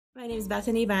My name is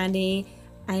Bethany Bondi.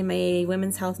 I'm a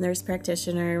women's health nurse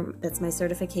practitioner. That's my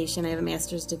certification. I have a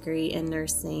master's degree in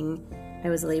nursing. I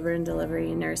was a labor and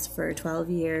delivery nurse for 12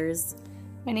 years.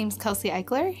 My name's Kelsey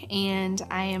Eichler, and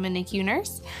I am a NICU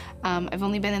nurse. I've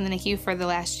only been in the NICU for the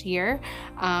last year,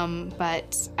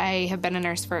 but I have been a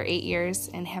nurse for 8 years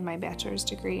and have my bachelor's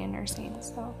degree in nursing.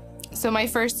 So my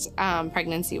first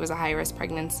pregnancy was a high-risk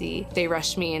pregnancy. They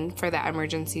rushed me in for that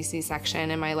emergency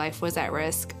C-section, and my life was at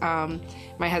risk.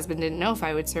 My husband didn't know if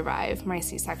I would survive my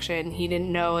C-section. He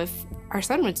didn't know if our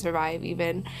son would survive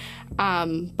even.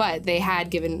 But they had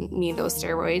given me those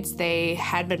steroids. They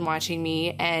had been watching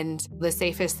me, and the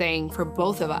safest thing for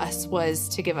both of us was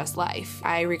to give us life.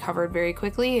 I recovered very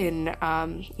quickly in,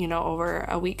 over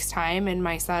a week's time, and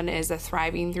my son is a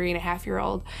thriving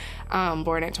 3.5-year-old,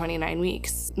 born at 29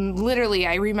 weeks. Literally,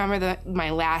 I remember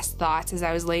my last thoughts as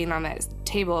I was laying on that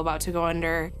table about to go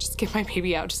under, just get my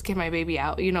baby out, just get my baby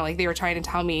out. Like they were trying to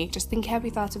tell me, just think happy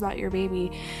thoughts about your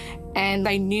baby. And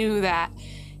I knew that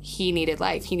he needed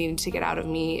life. He needed to get out of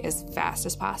me as fast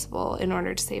as possible in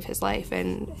order to save his life,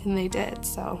 and they did.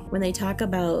 So when they talk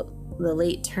about the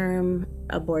late term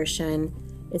abortion,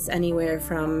 it's anywhere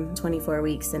from 24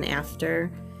 weeks and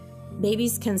after.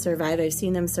 Babies can survive. I've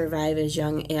seen them survive as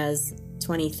young as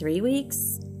 23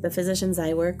 weeks. The physicians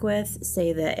I work with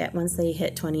say that once they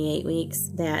hit 28 weeks,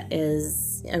 that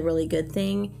is a really good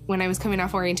thing. When I was coming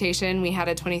off orientation, we had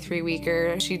a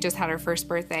 23-weeker. She just had her first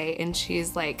birthday, and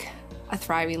she's like a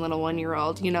thriving little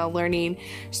 1-year-old, learning,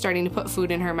 starting to put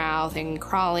food in her mouth and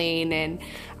crawling. And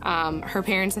her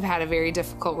parents have had a very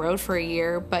difficult road for a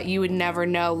year, but you would never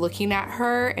know looking at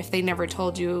her if they never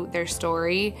told you their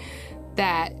story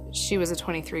that she was a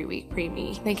 23-week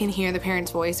preemie. They can hear the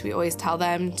parent's voice. We always tell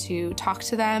them to talk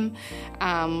to them.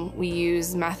 We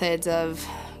use methods of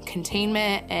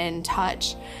containment and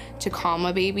touch to calm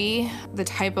a baby. The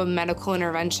type of medical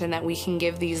intervention that we can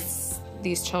give these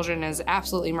children is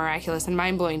absolutely miraculous and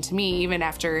mind-blowing to me, even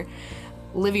after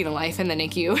living a life in the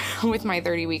NICU with my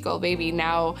 30-week-old baby.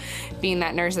 Now, being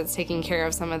that nurse that's taking care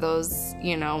of some of those,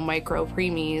 micro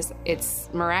preemies, it's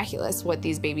miraculous what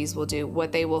these babies will do,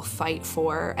 what they will fight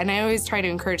for. And I always try to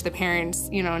encourage the parents,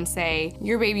 and say,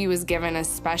 your baby was given a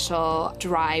special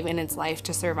drive in its life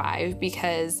to survive,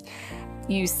 because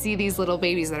you see these little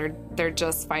babies that they're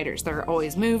just fighters. They're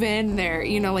always moving. They're,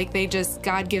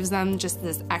 God gives them just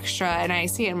this extra, and I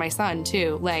see it in my son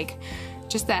too,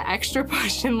 just that extra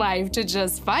push in life to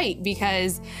just fight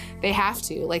because they have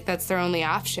to. That's their only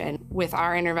option. With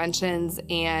our interventions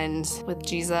and with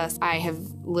Jesus, I have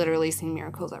literally seen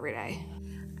miracles every day.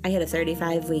 I had a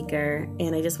 35-weeker,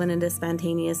 and I just went into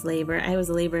spontaneous labor. I was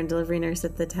a labor and delivery nurse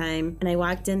at the time, and I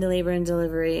walked into labor and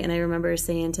delivery, and I remember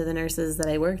saying to the nurses that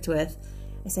I worked with,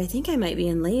 I said, I think I might be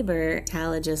in labor.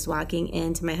 Just walking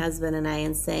into my husband and I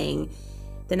and saying,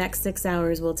 the next 6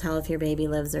 hours will tell if your baby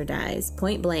lives or dies.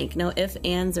 Point blank. No ifs,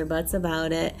 ands, or buts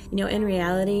about it. In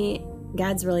reality,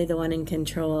 God's really the one in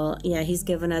control. Yeah, He's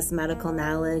given us medical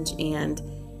knowledge and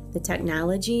the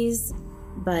technologies,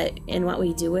 but in what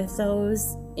we do with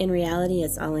those, in reality,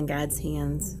 it's all in God's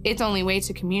hands. Its only way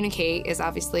to communicate is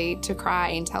obviously to cry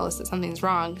and tell us that something's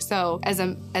wrong. So as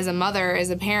a mother, as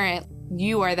a parent,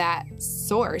 you are that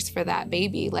source for that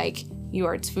baby. You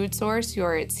are its food source, you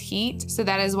are its heat. So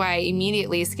that is why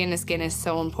immediately skin to skin is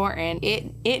so important.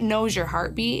 It knows your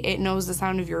heartbeat, it knows the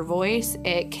sound of your voice,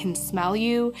 it can smell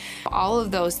you. All of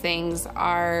those things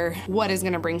are what is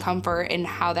gonna bring comfort in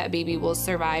how that baby will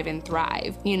survive and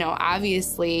thrive.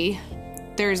 Obviously,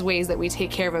 there's ways that we take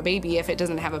care of a baby if it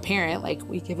doesn't have a parent.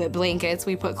 We give it blankets,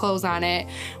 we put clothes on it,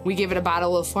 we give it a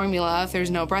bottle of formula if there's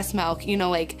no breast milk.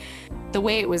 The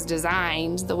way it was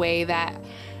designed, the way that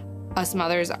us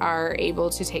mothers are able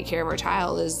to take care of our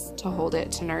child is to hold it,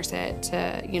 to nurse it,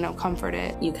 to, comfort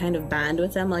it. You kind of bond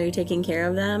with them while you're taking care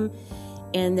of them.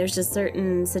 And there's just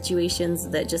certain situations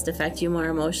that just affect you more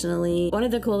emotionally. One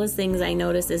of the coolest things I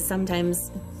notice is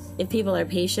sometimes if people are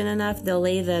patient enough, they'll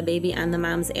lay the baby on the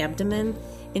mom's abdomen.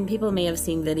 And people may have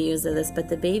seen videos of this, but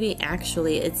the baby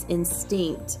actually, it's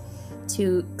instinct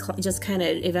to just kind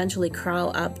of eventually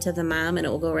crawl up to the mom, and it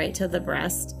will go right to the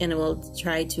breast, and it will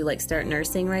try to start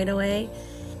nursing right away.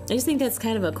 I just think that's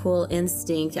kind of a cool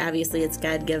instinct. Obviously, it's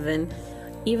God-given.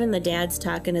 Even the dads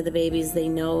talking to the babies, they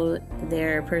know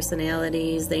their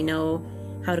personalities, they know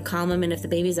how to calm them, and if the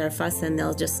babies are fussing,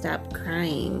 they'll just stop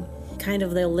crying.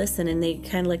 They'll listen, and they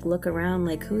kind of look around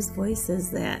whose voice is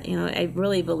that? I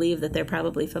really believe that they're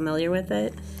probably familiar with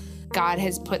it. God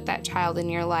has put that child in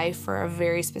your life for a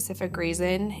very specific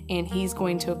reason, and He's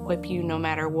going to equip you no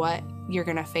matter what you're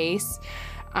going to face.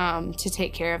 to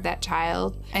take care of that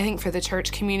child. I think for the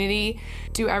church community,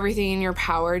 do everything in your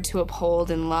power to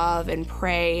uphold and love and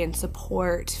pray and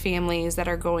support families that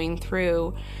are going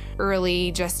through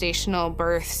early gestational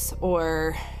births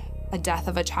or a death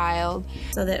of a child.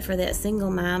 So that for that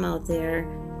single mom out there,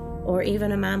 or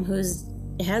even a mom who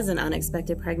has an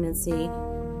unexpected pregnancy,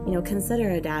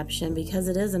 consider adoption, because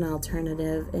it is an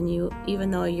alternative, and even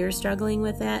though you're struggling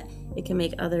with that, it can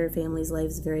make other families'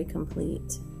 lives very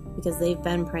complete, because they've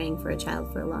been praying for a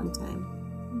child for a long time.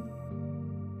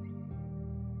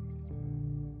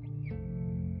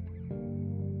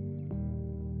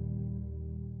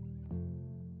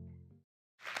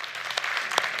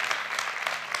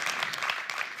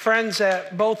 Friends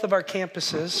at both of our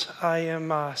campuses, I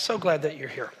am so glad that you're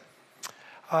here.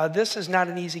 This is not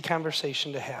an easy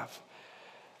conversation to have.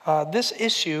 This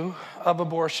issue of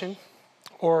abortion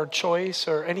or choice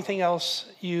or anything else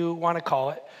you want to call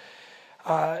it,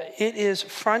 it is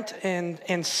front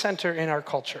and center in our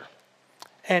culture.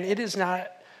 And it is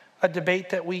not a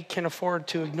debate that we can afford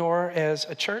to ignore as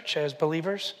a church, as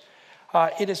believers.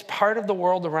 It is part of the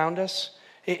world around us.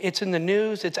 It's in the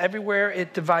news, it's everywhere.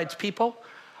 It divides people.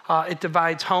 It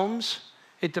divides homes.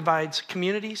 It divides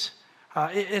communities.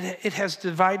 It has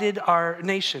divided our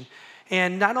nation.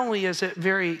 And not only is it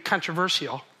very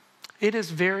controversial, it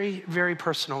is very, very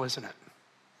personal, isn't it?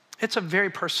 It's a very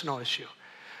personal issue.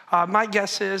 My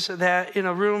guess is that in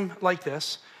a room like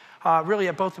this, really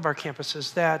at both of our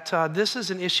campuses, that this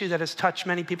is an issue that has touched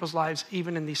many people's lives,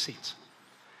 even in these seats.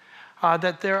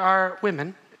 That there are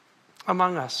women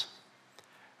among us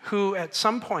who at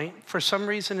some point, for some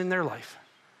reason in their life,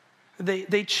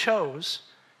 they chose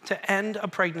to end a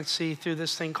pregnancy through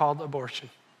this thing called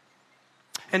abortion.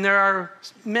 And there are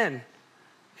men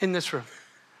in this room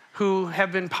who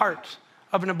have been part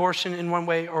of an abortion in one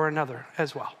way or another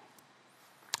as well.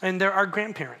 And there are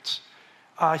grandparents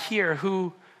here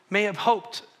who may have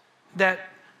hoped that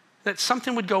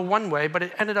something would go one way, but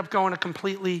it ended up going a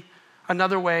completely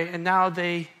another way, and now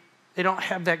they don't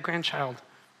have that grandchild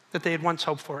that they had once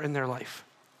hoped for in their life.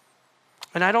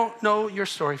 And I don't know your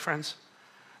story, friends,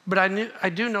 but I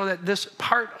do know that this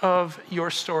part of your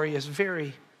story is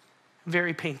very,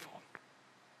 very painful.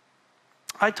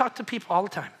 I talk to people all the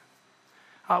time,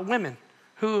 women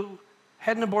who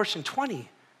had an abortion 20,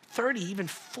 30, even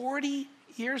 40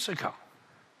 years ago.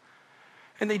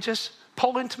 And they just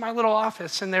pull into my little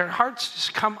office and their hearts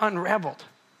just come unraveled.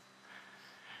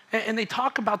 And they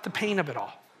talk about the pain of it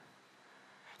all.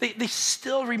 They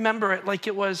still remember it like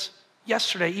it was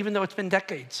yesterday, even though it's been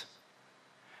decades.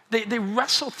 They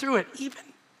wrestle through it even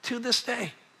to this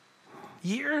day,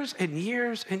 years and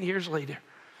years and years later.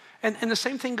 And the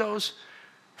same thing goes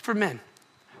for men.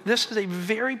 This is a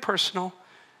very personal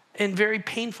and very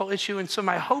painful issue. And so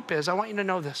my hope is, I want you to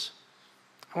know this.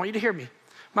 I want you to hear me.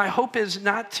 My hope is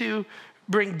not to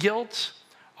bring guilt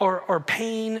or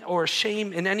pain or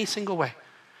shame in any single way.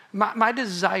 My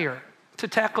desire to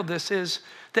tackle this is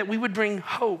that we would bring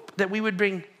hope, that we would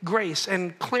bring grace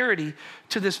and clarity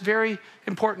to this very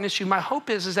important issue. My hope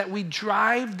is that we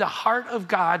drive the heart of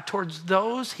God towards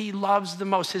those he loves the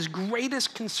most. His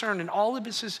greatest concern in all of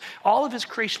his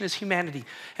creation is humanity.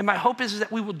 And my hope is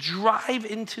that we will drive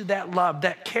into that love,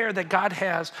 that care that God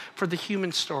has for the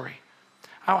human story.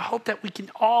 I hope that we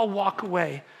can all walk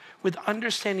away with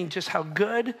understanding just how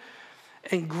good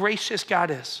and gracious God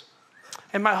is.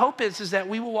 And my hope is that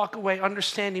we will walk away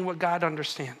understanding what God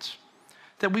understands,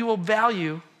 that we will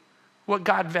value what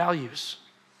God values,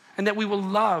 and that we will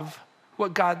love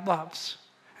what God loves,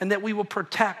 and that we will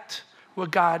protect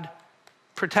what God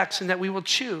protects, and that we will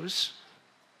choose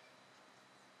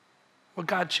what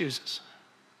God chooses.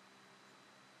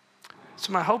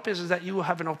 So my hope is that you will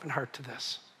have an open heart to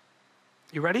this.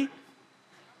 You ready?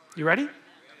 You ready?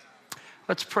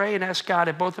 Let's pray and ask God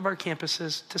at both of our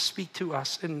campuses to speak to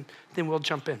us, and then we'll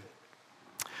jump in.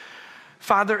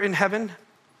 Father in heaven,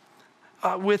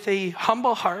 with a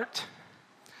humble heart,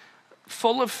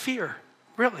 full of fear,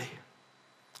 really,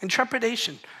 and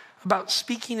trepidation about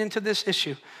speaking into this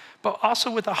issue, but also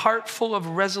with a heart full of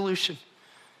resolution,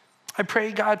 I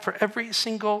pray, God, for every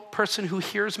single person who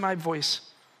hears my voice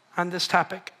on this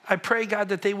topic. I pray, God,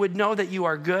 that they would know that you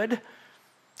are good,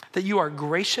 that you are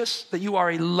gracious, that you are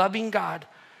a loving God,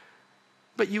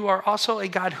 but you are also a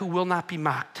God who will not be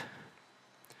mocked.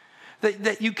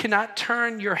 That you cannot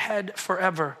turn your head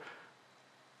forever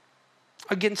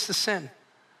against the sin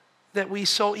that we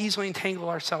so easily entangle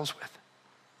ourselves with.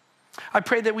 I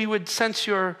pray that we would sense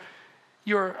your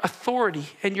authority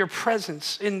and your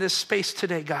presence in this space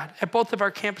today, God. At both of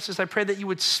our campuses, I pray that you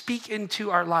would speak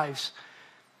into our lives.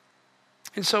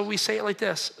 And so we say it like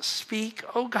this: speak,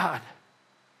 oh God.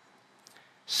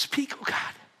 Speak, oh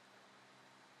God,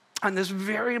 on this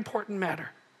very important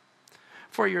matter,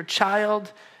 for your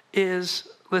child is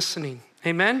listening.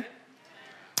 Amen?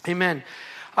 Amen.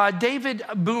 David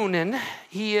Boonin,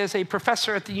 he is a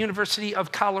professor at the University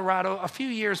of Colorado. A few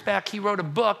years back, he wrote a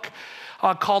book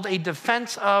called A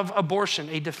Defense of Abortion.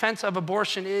 A Defense of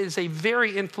Abortion is a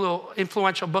very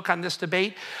influential book on this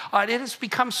debate. It has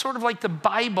become sort of like the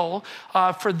Bible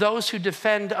for those who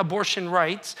defend abortion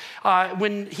rights.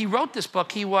 When he wrote this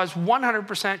book, he was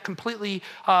 100% completely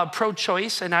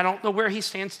pro-choice, and I don't know where he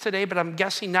stands today, but I'm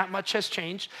guessing not much has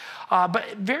changed.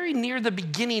 But very near the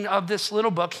beginning of this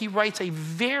little book, he writes a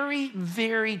very,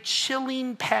 very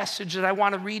chilling passage that I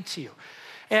want to read to you.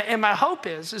 And my hope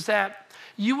is that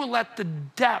you will let the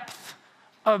depth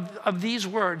of these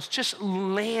words just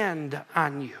land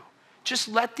on you. Just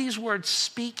let these words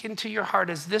speak into your heart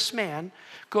as this man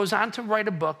goes on to write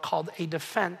a book called A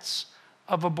Defense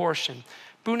of Abortion.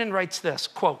 Boonin writes this,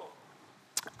 quote,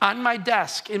 "On my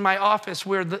desk in my office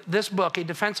where this book, A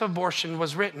Defense of Abortion,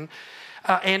 was written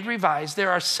and revised,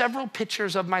 there are several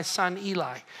pictures of my son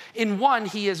Eli. In one,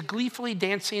 he is gleefully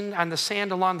dancing on the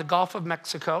sand along the Gulf of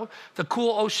Mexico. The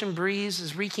cool ocean breeze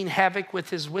is wreaking havoc with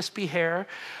his wispy hair.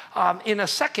 In a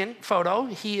second photo,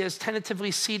 he is tentatively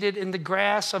seated in the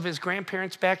grass of his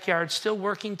grandparents' backyard, still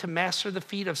working to master the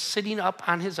feat of sitting up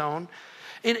on his own.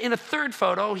 In a third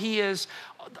photo, he is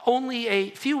only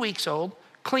a few weeks old,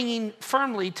 clinging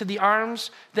firmly to the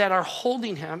arms that are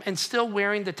holding him and still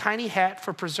wearing the tiny hat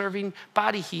for preserving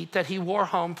body heat that he wore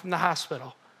home from the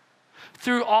hospital.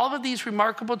 Through all of these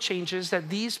remarkable changes that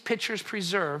these pictures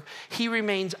preserve, he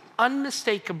remains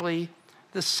unmistakably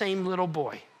the same little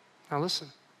boy." Now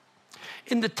listen.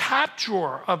 "In the top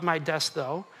drawer of my desk,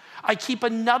 though, I keep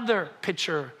another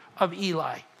picture of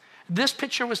Eli. This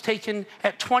picture was taken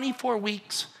at 24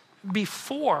 weeks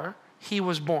before he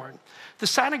was born. The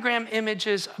sonogram image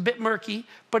is a bit murky,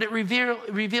 but it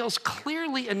reveals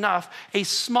clearly enough a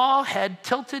small head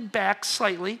tilted back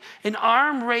slightly, an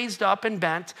arm raised up and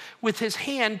bent, with his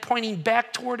hand pointing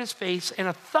back toward his face and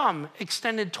a thumb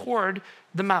extended toward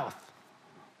the mouth.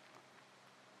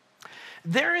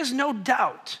 There is no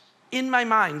doubt in my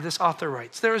mind," this author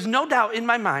writes, "there is no doubt in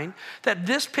my mind that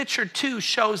this picture too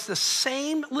shows the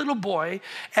same little boy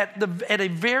at a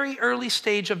very early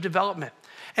stage of development.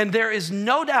 And there is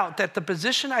no doubt that the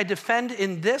position I defend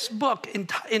in this book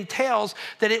entails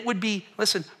that it would be,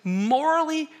 listen,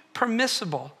 morally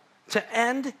permissible to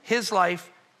end his life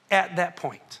at that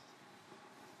point."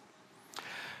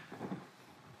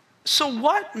 So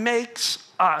what makes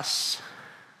us,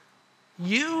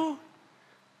 you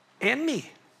and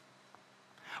me,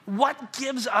 what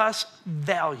gives us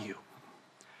value?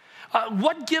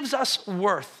 What gives us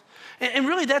worth? And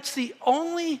really that's the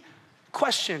only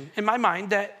question in my mind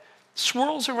that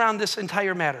swirls around this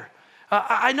entire matter.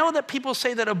 I know that people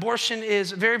say that abortion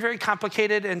is very, very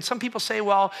complicated, and some people say,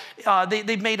 well,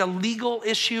 they've made a legal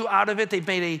issue out of it, they've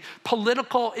made a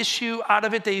political issue out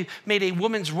of it, they made a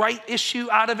woman's right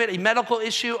issue out of it, a medical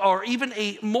issue, or even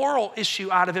a moral issue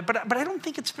out of it, but I don't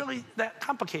think it's really that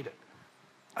complicated.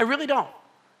 I really don't.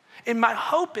 And my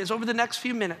hope is over the next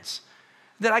few minutes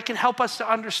that I can help us to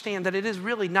understand that it is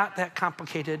really not that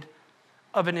complicated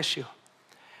of an issue.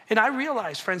 And I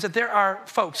realize, friends, that there are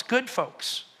folks, good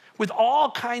folks, with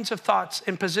all kinds of thoughts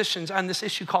and positions on this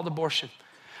issue called abortion.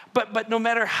 But no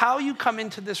matter how you come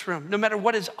into this room, no matter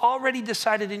what is already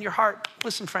decided in your heart,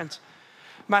 listen, friends,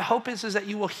 my hope is that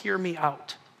you will hear me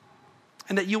out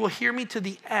and that you will hear me to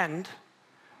the end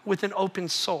with an open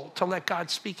soul to let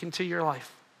God speak into your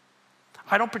life.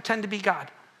 I don't pretend to be God,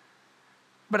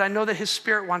 but I know that his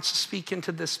Spirit wants to speak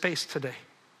into this space today.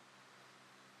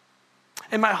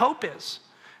 And my hope is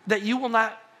that you will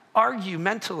not argue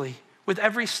mentally with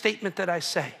every statement that I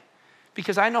say,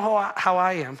 because I know how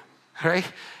I am, right?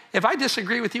 If I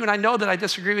disagree with you, and I know that I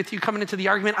disagree with you coming into the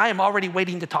argument, I am already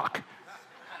waiting to talk.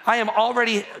 I am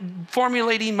already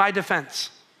formulating my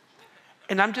defense.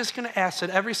 And I'm just gonna ask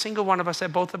that every single one of us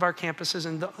at both of our campuses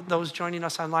and those joining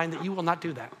us online, that you will not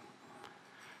do that.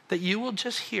 That you will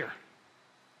just hear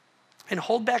and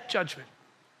hold back judgment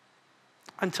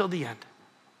until the end.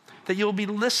 That you will be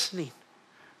listening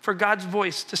for God's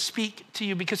voice to speak to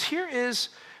you. Because here is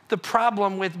the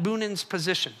problem with Boonin's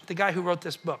position, the guy who wrote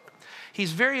this book.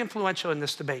 He's very influential in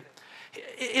this debate.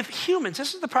 If humans,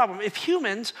 this is the problem, if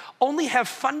humans only have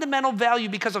fundamental value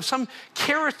because of some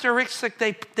characteristic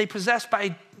they possess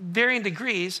by varying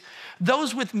degrees,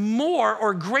 those with more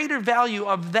or greater value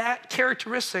of that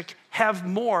characteristic have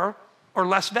more or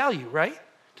less value, right?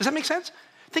 Does that make sense?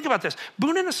 Think about this.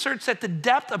 Boonin asserts that the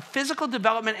depth of physical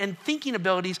development and thinking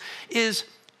abilities is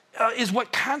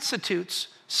what constitutes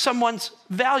someone's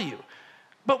value.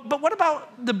 But what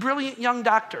about the brilliant young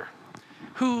doctor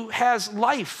who has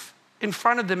life in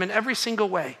front of them in every single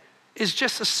way, is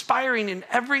just aspiring in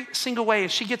every single way,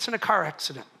 and she gets in a car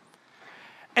accident?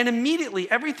 And immediately,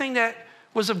 everything that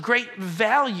was of great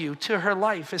value to her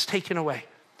life is taken away.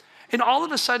 And all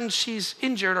of a sudden, she's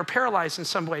injured or paralyzed in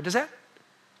some way. Does that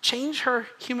change her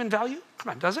human value?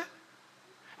 Come on, does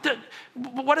it?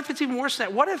 What if it's even worse than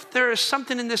that? What if there is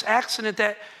something in this accident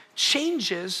that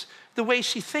changes the way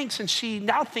she thinks, and she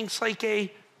now thinks like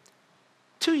a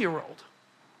 2-year-old,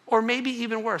 or maybe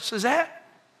even worse? Does that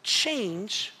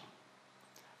change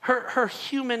her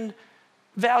human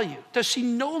value? Does she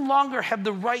no longer have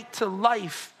the right to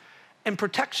life and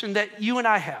protection that you and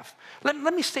I have? Let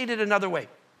me state it another way.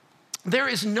 There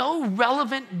is no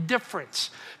relevant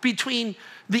difference between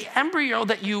the embryo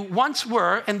that you once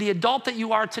were and the adult that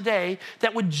you are today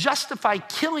that would justify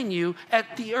killing you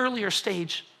at the earlier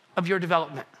stage of your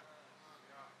development.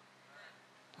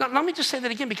 Now, let me just say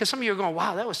that again, because some of you are going,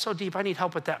 wow, that was so deep. I need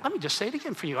help with that. Let me just say it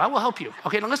again for you. I will help you.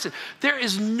 Okay, now listen. There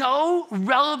is no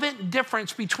relevant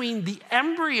difference between the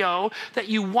embryo that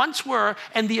you once were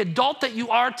and the adult that you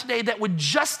are today that would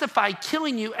justify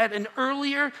killing you at an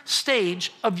earlier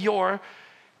stage of your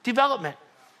development.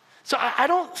 So I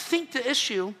don't think the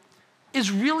issue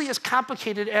is really as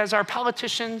complicated as our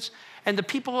politicians and the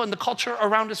people and the culture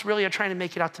around us really are trying to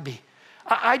make it out to be.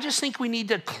 I just think we need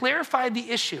to clarify the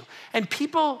issue. And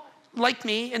people like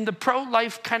me in the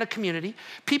pro-life kind of community,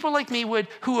 people like me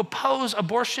who oppose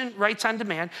abortion rights on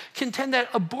demand, contend that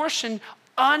abortion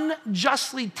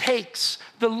unjustly takes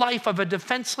the life of a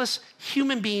defenseless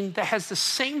human being that has the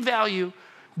same value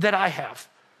that I have.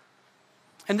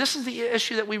 And this is the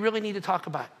issue that we really need to talk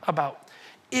about.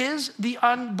 Is the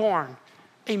unborn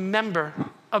a member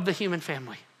of the human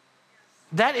family?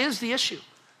 That is the issue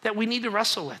that we need to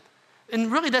wrestle with. And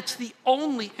really, that's the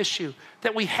only issue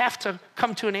that we have to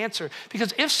come to an answer.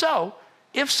 Because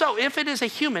if it is a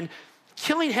human,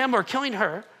 killing him or killing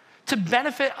her to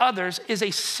benefit others is a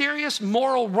serious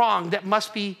moral wrong that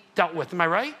must be dealt with. Am I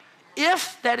right?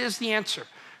 If that is the answer,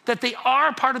 that they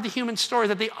are part of the human story,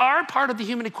 that they are part of the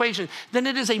human equation, then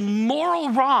it is a moral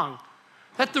wrong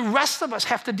that the rest of us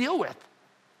have to deal with.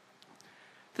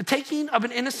 The taking of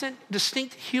an innocent,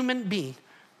 distinct human being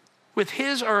with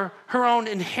his or her own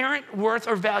inherent worth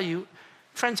or value,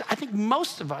 friends, I think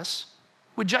most of us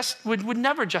would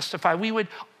never justify. We would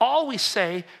always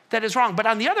say that is wrong. But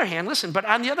on the other hand, listen,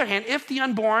 if the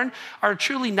unborn are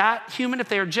truly not human, if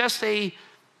they are just a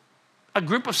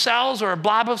group of cells or a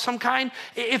blob of some kind,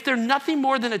 if they're nothing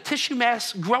more than a tissue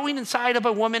mass growing inside of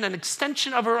a woman, an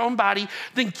extension of her own body,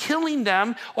 then killing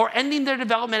them or ending their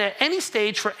development at any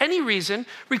stage for any reason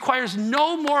requires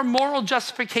no more moral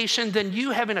justification than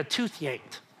you having a tooth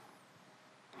yanked.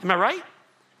 Am I right?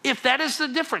 If that is the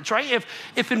difference, right?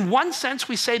 If in one sense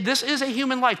we say this is a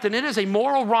human life, then it is a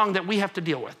moral wrong that we have to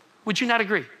deal with. Would you not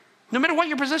agree? No matter what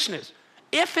your position is.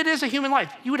 If it is a human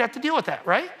life, you would have to deal with that,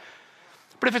 right?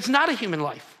 But if it's not a human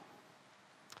life,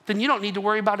 then you don't need to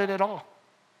worry about it at all.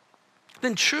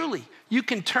 Then truly, you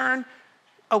can turn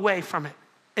away from it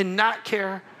and not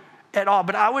care at all.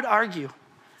 But I would argue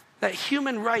that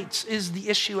human rights is the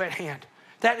issue at hand.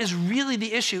 That is really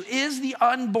the issue. Is the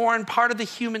unborn part of the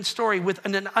human story with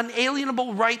an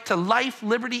unalienable right to life,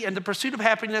 liberty, and the pursuit of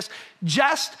happiness,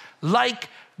 just like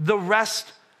the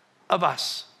rest of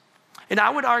us? And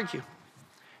I would argue,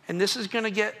 and this is going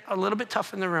to get a little bit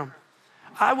tough in the room,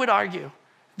 I would argue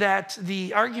that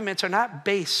the arguments are not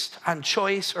based on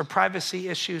choice or privacy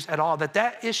issues at all,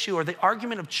 that issue or the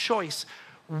argument of choice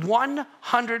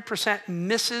 100%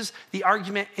 misses the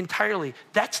argument entirely.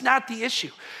 That's not the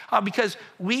issue because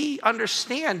we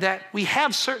understand that we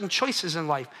have certain choices in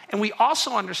life, and we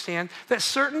also understand that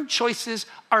certain choices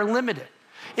are limited.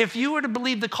 If you were to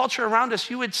believe the culture around us,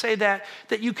 you would say that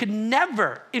you could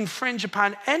never infringe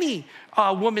upon any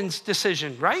woman's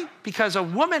decision, right? Because a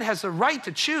woman has the right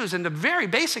to choose, and the very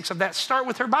basics of that start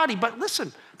with her body. But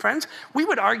listen, friends, we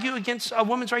would argue against a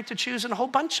woman's right to choose in a whole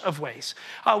bunch of ways.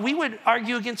 We would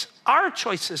argue against our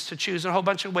choices to choose in a whole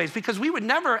bunch of ways because we would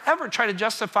never, ever try to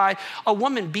justify a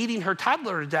woman beating her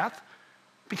toddler to death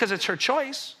because it's her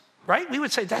choice. Right? We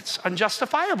would say that's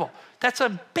unjustifiable. That's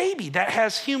a baby that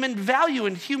has human value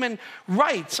and human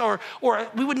rights. Or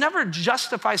we would never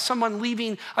justify someone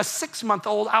leaving a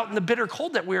 6-month-old out in the bitter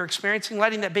cold that we're experiencing,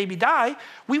 letting that baby die.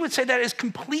 We would say that is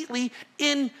completely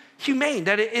inhumane,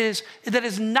 that it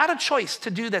is not a choice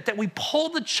to do that we pull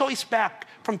the choice back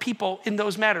from people in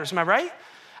those matters. Am I right?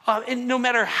 And no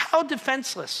matter how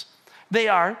defenseless they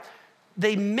are,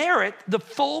 they merit the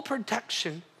full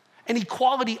protection and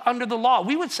equality under the law.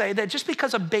 We would say that just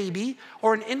because a baby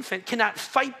or an infant cannot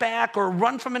fight back or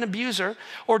run from an abuser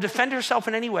or defend herself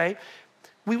in any way,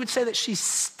 we would say that she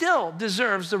still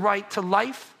deserves the right to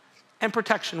life and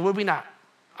protection, would we not?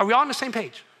 Are we all on the same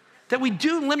page? That we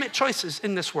do limit choices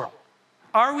in this world.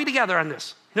 Are we together on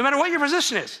this? No matter what your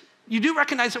position is, you do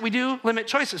recognize that we do limit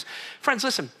choices. Friends,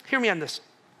 listen, hear me on this.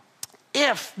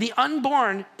 If the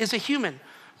unborn is a human,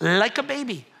 like a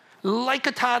baby, like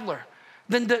a toddler,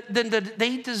 then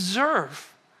they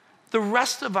deserve the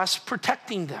rest of us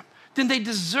protecting them. Then they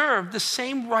deserve the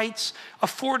same rights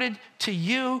afforded to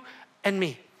you and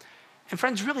me. And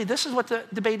friends, really, this is what the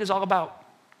debate is all about.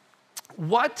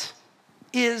 What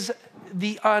is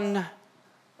the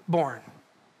unborn?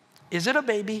 Is it a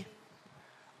baby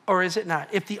or is it not?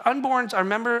 If the unborns are a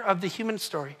member of the human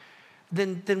story,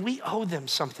 then we owe them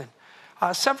something.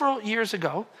 Several years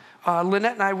ago,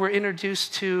 Lynette and I were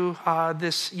introduced to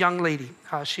this young lady.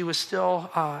 She was still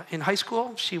in high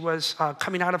school. She was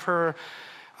coming out of her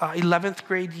 11th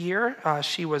grade year.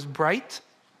 She was bright.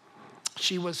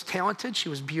 She was talented. She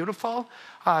was beautiful.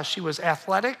 She was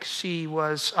athletic. She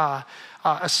was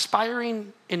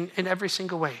aspiring in every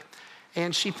single way.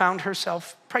 And she found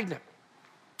herself pregnant.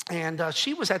 And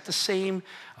she was at the same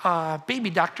baby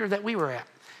doctor that we were at.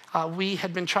 We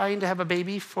had been trying to have a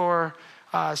baby for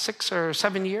 6 or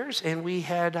 7 years, and we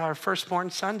had our firstborn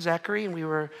son, Zachary, and we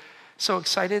were so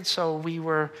excited. So we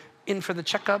were in for the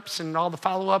checkups and all the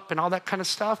follow-up and all that kind of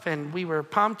stuff, and we were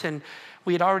pumped, and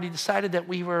we had already decided that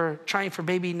we were trying for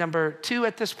baby number 2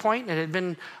 at this point. It had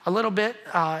been a little bit,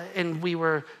 and we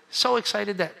were so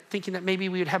excited that thinking that maybe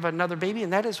we would have another baby,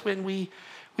 and that is when we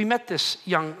met this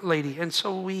young lady. And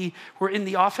so we were in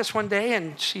the office one day,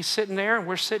 and she's sitting there, and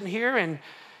we're sitting here, and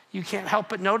you can't help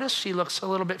but notice she looks a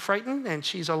little bit frightened, and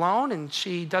she's alone, and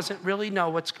she doesn't really know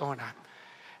what's going on.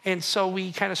 And so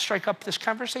we kind of strike up this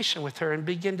conversation with her and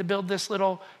begin to build this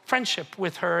little friendship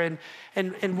with her.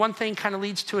 And one thing kind of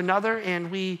leads to another,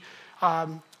 and we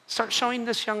start showing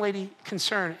this young lady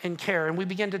concern and care. And we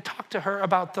begin to talk to her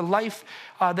about the life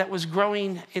that was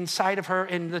growing inside of her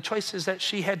and the choices that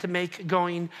she had to make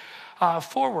going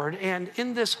forward. And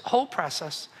in this whole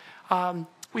process,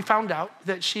 we found out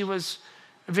that she was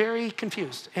very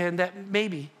confused, and that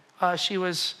maybe she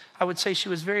was, I would say she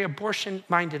was very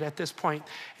abortion-minded at this point.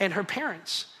 And her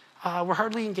parents were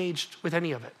hardly engaged with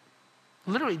any of it.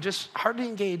 Literally just hardly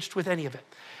engaged with any of it.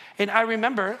 And I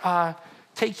remember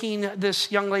taking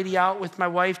this young lady out with my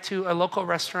wife to a local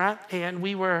restaurant, and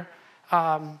we were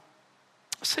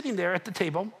sitting there at the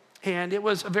table, and it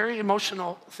was a very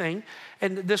emotional thing.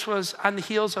 And this was on the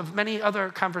heels of many other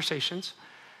conversations.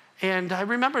 And I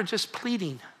remember just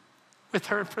pleading with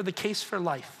her for the case for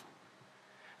life,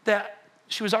 that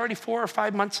she was already 4 or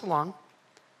 5 months along,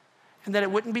 and that it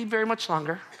wouldn't be very much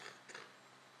longer,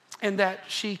 and that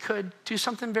she could do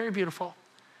something very beautiful,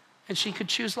 and she could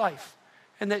choose life,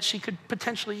 and that she could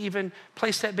potentially even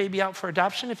place that baby out for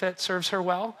adoption if that serves her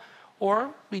well,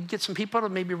 or we'd get some people to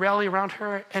maybe rally around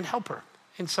her and help her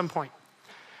in some point.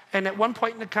 And at one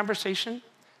point in the conversation,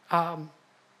 I'm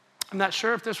not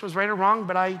sure if this was right or wrong,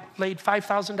 but I laid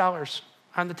 $5,000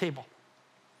 on the table.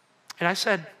 And I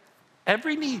said,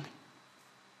 every need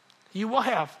you will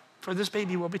have for this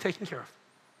baby will be taken care of.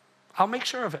 I'll make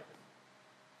sure of it.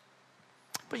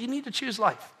 But you need to choose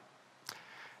life.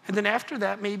 And then after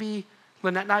that, maybe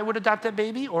Lynette and I would adopt that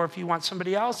baby, or if you want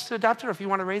somebody else to adopt it, or if you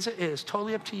want to raise it, it is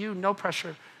totally up to you, no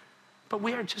pressure. But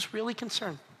we are just really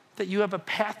concerned that you have a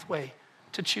pathway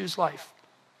to choose life.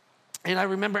 And I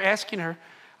remember asking her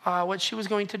what she was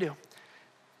going to do.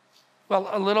 Well,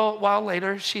 a little while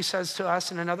later, she says to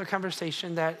us in another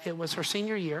conversation that it was her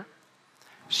senior year.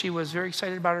 She was very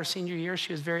excited about her senior year.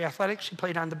 She was very athletic. She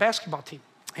played on the basketball team,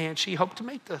 and she hoped to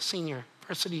make the senior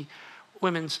varsity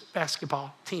women's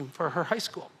basketball team for her high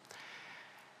school.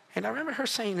 And I remember her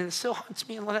saying, and it still haunts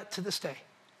me and Lynette to this day,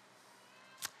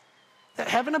 that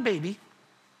having a baby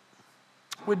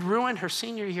would ruin her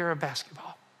senior year of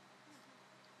basketball.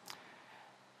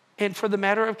 And for the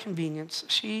matter of convenience,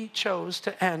 she chose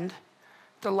to end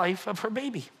the life of her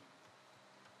baby.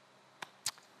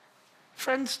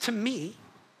 Friends, to me,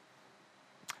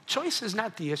 choice is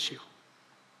not the issue.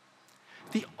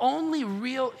 The only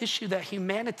real issue that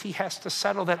humanity has to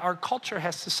settle, that our culture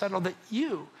has to settle, that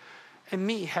you and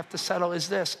me have to settle is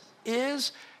this: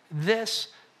 is this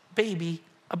baby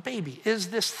a baby? Is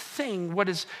this thing, what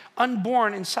is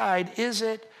unborn inside, is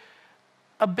it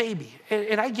a baby?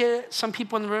 And I get it. Some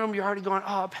people in the room, you're already going,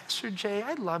 oh, Pastor Jay,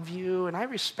 I love you and I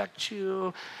respect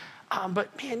you.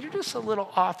 But man, you're just a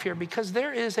little off here, because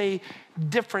there is a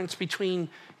difference between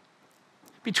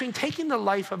taking the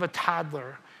life of a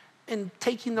toddler in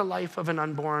taking the life of an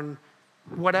unborn,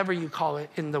 whatever you call it,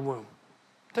 in the womb.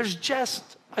 There's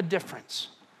just a difference.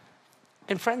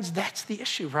 And friends, that's the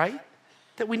issue, right?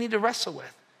 That we need to wrestle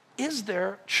with. Is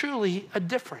there truly a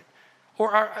difference?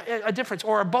 Or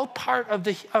are both part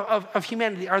of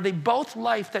humanity? Are they both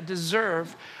life that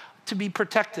deserve to be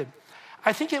protected?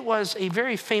 I think it was a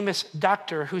very famous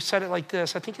doctor who said it like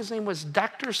this. I think his name was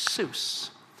Dr. Seuss.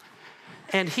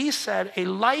 And he said, a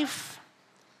life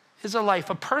is a life.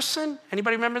 A person,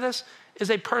 anybody remember this? Is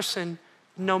a person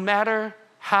no matter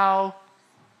how,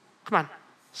 come on,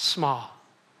 small.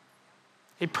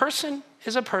 A person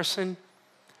is a person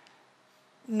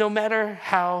no matter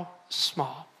how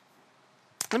small.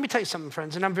 Let me tell you something,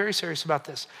 friends, and I'm very serious about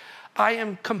this. I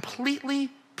am completely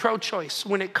pro-choice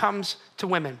when it comes to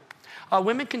women.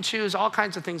 Women can choose all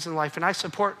kinds of things in life, and I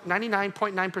support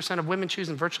 99.9% of women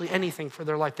choosing virtually anything for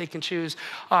their life. They can choose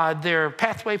their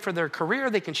pathway for their career.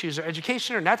 They can choose their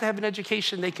education or not to have an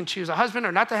education. They can choose a husband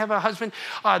or not to have a husband.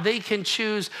 They can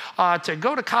choose to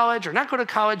go to college or not go to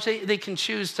college. They can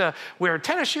choose to wear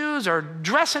tennis shoes or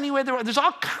dress any way they want. There's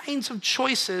all kinds of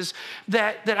choices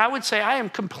that I would say I am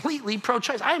completely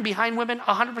pro-choice. I am behind women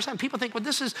 100%. People think, well,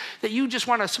 this is that you just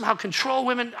want to somehow control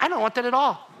women. I don't want that at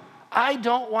all. I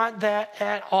don't want that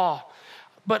at all.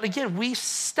 But again, we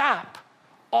stop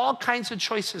all kinds of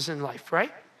choices in life,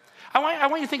 right? I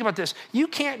want you to think about this. You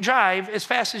can't drive as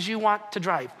fast as you want to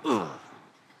drive. Ugh.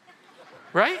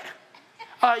 Right?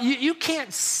 You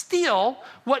can't steal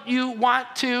what you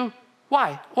want to.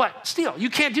 Why? What? Steal. You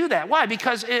can't do that. Why?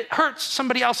 Because it hurts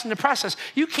somebody else in the process.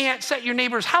 You can't set your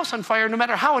neighbor's house on fire no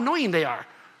matter how annoying they are.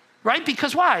 Right?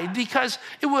 Because why? Because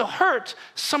it will hurt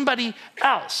somebody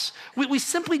else. We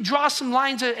simply draw some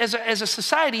lines as a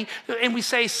society, and we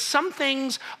say some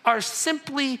things are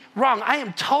simply wrong. I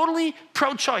am totally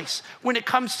pro-choice when it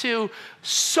comes to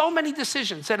so many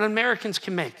decisions that Americans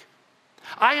can make.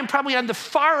 I am probably on the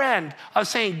far end of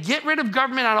saying, get rid of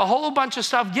government on a whole bunch of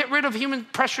stuff, get rid of human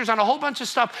pressures on a whole bunch of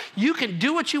stuff. You can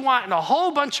do what you want in a whole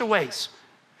bunch of ways.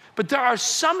 But there are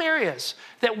some areas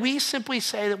that we simply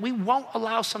say that we won't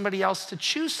allow somebody else to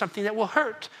choose something that will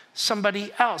hurt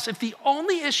somebody else. If the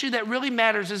only issue that really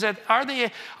matters is that are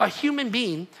they a human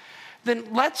being,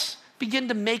 then let's begin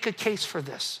to make a case for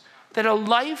this, that a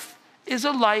life is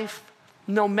a life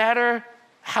no matter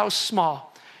how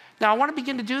small. Now, I want to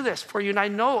begin to do this for you, and I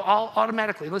know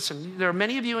automatically, listen, there are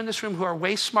many of you in this room who are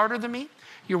way smarter than me.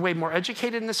 You're way more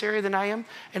educated in this area than I am,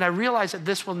 and I realize that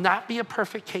this will not be a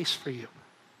perfect case for you.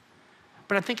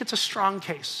 But I think it's a strong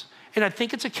case. And I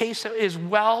think it's a case that is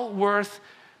well worth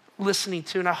listening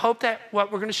to. And I hope that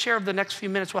what we're going to share over the next few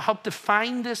minutes will help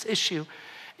define this issue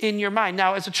in your mind.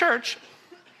 Now, as a church,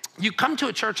 you come to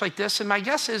a church like this, and my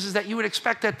guess is that you would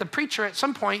expect that the preacher at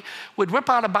some point would whip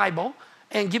out a Bible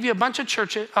and give you a bunch of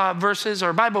church verses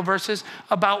or Bible verses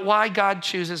about why God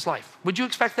chooses life. Would you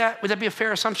expect that? Would that be a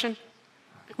fair assumption?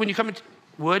 When you come into,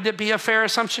 would it be a fair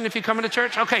assumption if you come into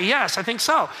church? Okay, yes, I think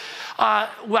so.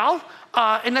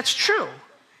 And that's true.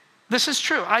 This is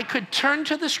true. I could turn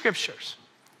to the scriptures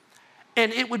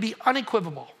and it would be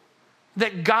unequivocal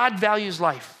that God values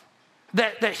life,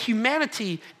 that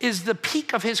humanity is the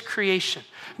peak of his creation,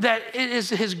 that it is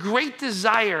his great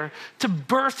desire to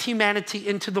birth humanity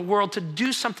into the world, to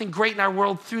do something great in our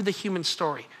world through the human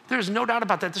story. There's no doubt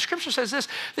about that. The scripture says this,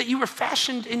 that you were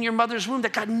fashioned in your mother's womb,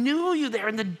 that God knew you there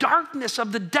in the darkness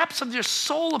of the depths of your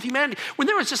soul of humanity, when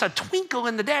there was just a twinkle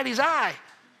in the daddy's eye.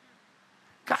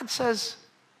 God says,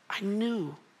 I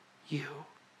knew you.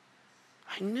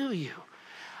 I knew you.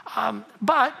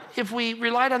 But if we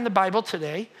relied on the Bible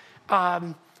today,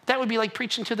 that would be like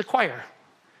preaching to the choir.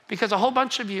 Because a whole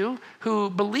bunch of you who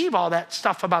believe all that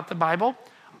stuff about the Bible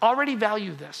already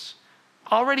value this.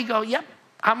 Already go, yep,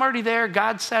 I'm already there.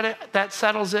 God said it. That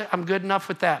settles it. I'm good enough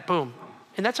with that. Boom.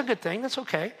 And that's a good thing. That's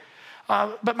okay.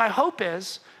 But my hope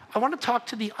is, I want to talk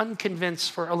to the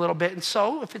unconvinced for a little bit. And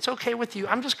so, if it's okay with you,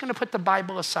 I'm just going to put the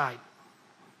Bible aside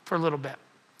for a little bit.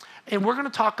 And we're going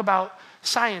to talk about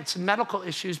science and medical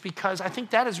issues because I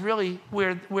think that is really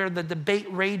where the debate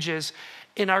rages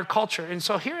in our culture. And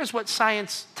so here's what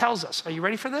science tells us. Are you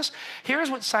ready for this?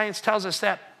 Here's what science tells us,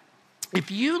 that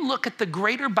if you look at the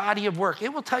greater body of work,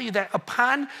 it will tell you that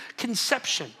upon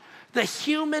conception, the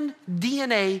human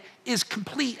DNA is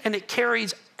complete and it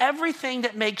carries everything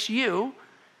that makes you,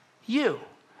 you.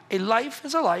 A life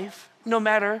is a life, no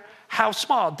matter how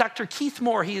small. Dr. Keith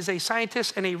Moore, he is a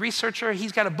scientist and a researcher.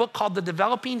 He's got a book called The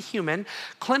Developing Human,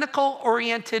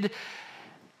 Clinical-Oriented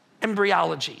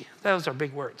Embryology. Those are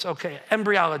big words. Okay,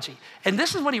 embryology. And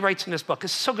this is what he writes in this book.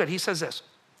 It's so good. He says this.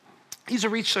 He's a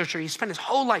researcher. He spent his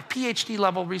whole life, PhD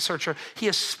level researcher. He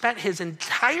has spent his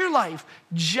entire life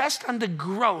just on the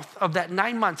growth of that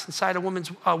 9 months inside a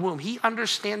woman's womb. He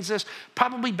understands this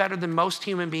probably better than most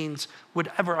human beings would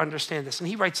ever understand this. And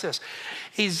he writes this: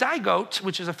 a zygote,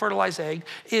 which is a fertilized egg,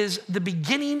 is the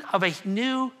beginning of a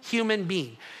new human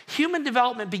being. Human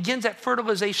development begins at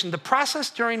fertilization, the process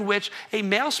during which a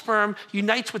male sperm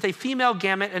unites with a female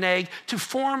gamete, an egg, to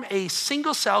form a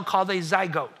single cell called a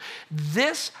zygote.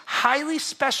 This highly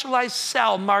specialized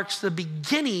cell marks the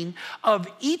beginning of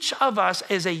each of us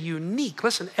as a unique,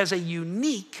 listen, as a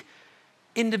unique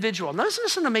individual. Now, isn't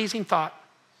this an amazing thought?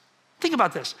 Think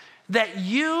about this, that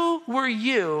you were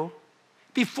you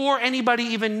before anybody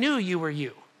even knew you were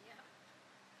you.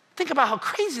 Think about how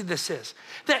crazy this is,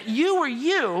 that you were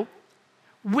you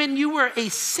when you were a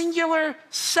singular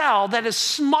cell that is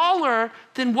smaller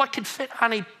than what could fit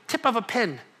on a tip of a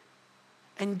pin.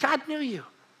 And God knew you.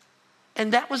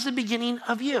 And that was the beginning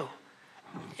of you.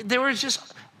 There was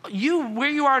just, you, where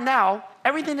you are now,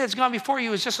 everything that's gone before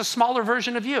you is just a smaller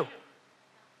version of you.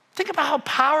 Think about how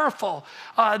powerful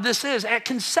this is. At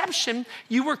conception,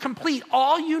 you were complete.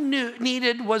 All you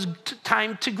needed was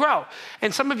time to grow.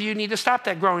 And some of you need to stop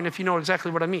that growing if you know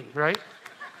exactly what I mean, right?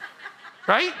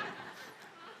 Right?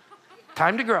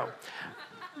 Time to grow.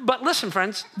 But listen,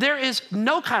 friends, there is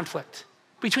no conflict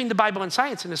between the Bible and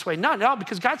science in this way. None at all,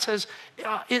 because God says,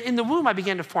 in the womb, I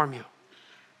began to form you.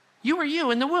 You were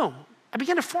you in the womb. I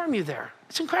began to form you there.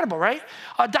 It's incredible, right?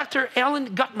 Dr.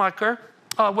 Alan Guttmacher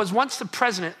was once the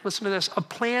president, listen to this, of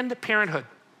Planned Parenthood,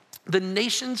 the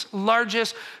nation's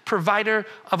largest provider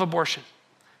of abortion.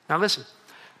 Now listen,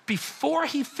 before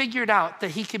he figured out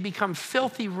that he could become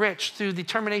filthy rich through the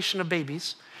termination of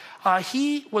babies,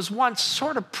 he was once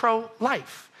sort of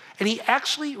pro-life. And he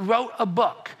actually wrote a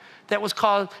book that was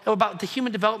called, about the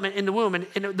human development in the womb. And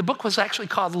the book was actually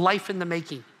called Life in the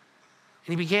Making.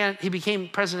 And he became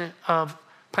president of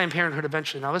Planned Parenthood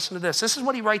eventually. Now listen to this. This is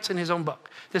what he writes in his own book.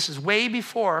 This is way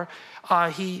before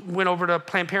he went over to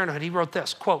Planned Parenthood. He wrote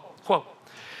this, quote,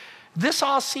 "This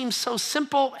all seems so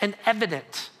simple and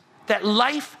evident that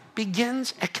life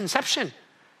begins at conception,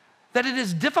 that it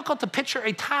is difficult to picture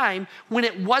a time when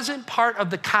it wasn't part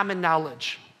of the common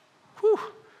knowledge." Whew.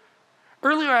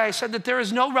 Earlier, I said that there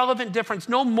is no relevant difference,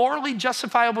 no morally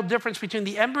justifiable difference between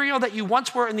the embryo that you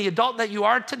once were and the adult that you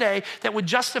are today that would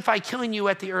justify killing you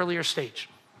at the earlier stage.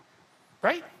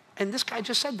 Right? And this guy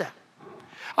just said that.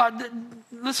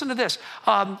 Listen to this.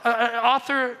 An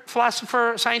author,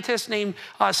 philosopher, scientist named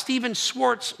Stephen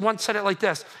Schwartz once said it like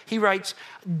this. He writes,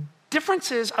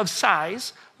 "Differences of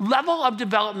size, level of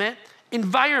development,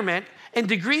 environment, and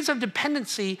degrees of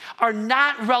dependency are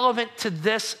not relevant to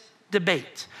this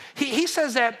debate." He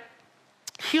says that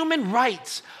human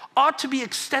rights ought to be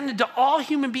extended to all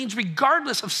human beings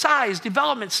regardless of size,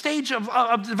 development, stage of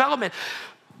development,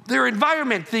 their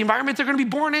environment, the environment they're going to be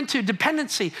born into,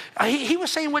 dependency. He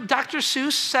was saying what Dr.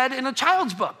 Seuss said in a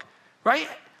child's book, right?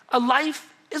 A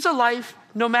life is a life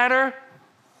no matter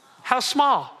how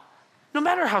small. No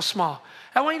matter how small.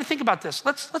 I want you to think about this.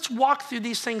 Let's walk through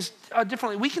these things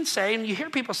differently. We can say, and you hear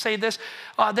people say this,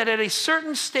 that at a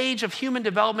certain stage of human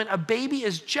development, a baby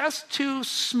is just too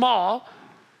small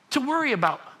to worry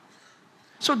about.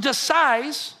 So does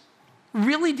size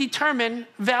really determine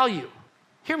value?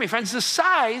 Hear me, friends. Does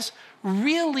size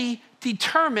really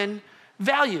determine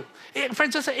value?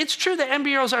 Friends, it's true that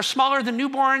embryos are smaller than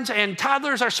newborns and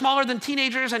toddlers are smaller than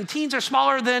teenagers and teens are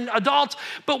smaller than adults,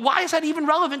 but why is that even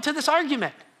relevant to this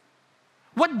argument?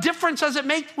 What difference does it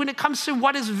make when it comes to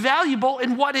what is valuable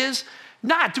and what is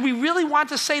not? Do we really want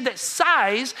to say that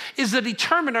size is the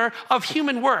determiner of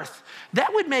human worth?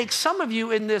 That would make some of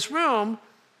you in this room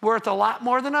worth a lot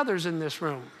more than others in this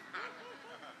room.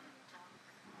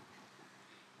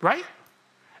 Right?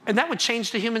 And that would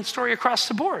change the human story across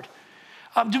the board.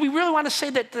 Do we really want to say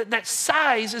that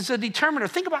size is a determiner?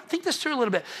 Think this through a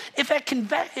little bit. If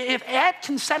at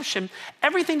conception,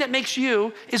 everything that makes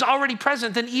you is already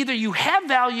present, then either you have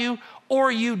value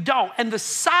or you don't. And the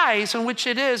size in which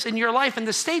it is in your life and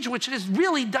the stage in which it is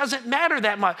really doesn't matter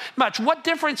that much. What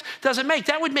difference does it make?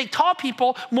 That would make tall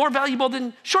people more valuable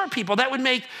than short people. That would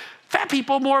make fat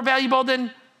people more valuable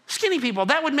than skinny people.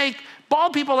 That would make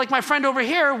bald people like my friend over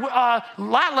here a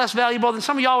lot less valuable than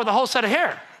some of y'all with a whole set of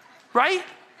hair. Right?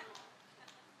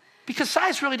 Because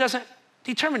size really doesn't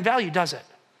determine value, does it?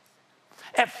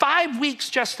 At 5 weeks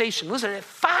gestation, listen, at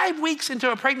 5 weeks into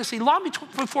a pregnancy, long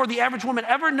before the average woman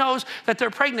ever knows that they're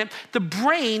pregnant, the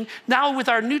brain, now with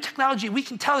our new technology, we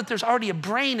can tell that there's already a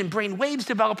brain and brain waves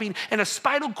developing and a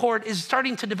spinal cord is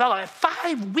starting to develop. At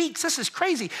 5 weeks, this is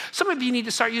crazy. Some of you need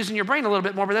to start using your brain a little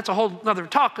bit more, but that's a whole other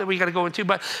talk that we got to go into.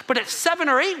 But at 7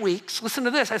 or 8 weeks, listen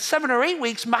to this, at 7 or 8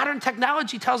 weeks, modern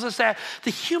technology tells us that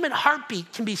the human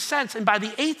heartbeat can be sensed, and by the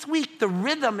 8th week, the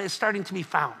rhythm is starting to be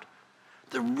found.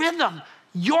 The rhythm.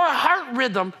 Your heart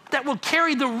rhythm that will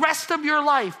carry the rest of your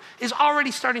life is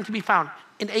already starting to be found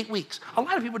in 8 weeks. A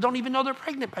lot of people don't even know they're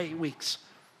pregnant by 8 weeks.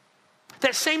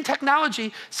 That same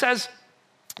technology says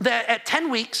that at 10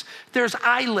 weeks, there's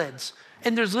eyelids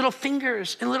and there's little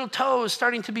fingers and little toes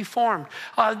starting to be formed.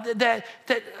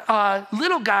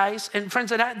 Little guys, and friends,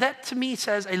 that to me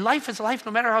says a life is a life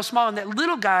no matter how small, and that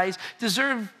little guys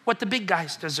deserve what the big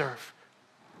guys deserve.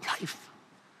 Life.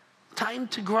 Time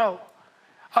to grow.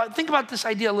 Think about this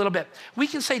idea a little bit. We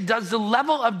can say, does the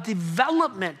level of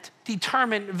development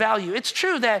determine value? It's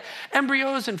true that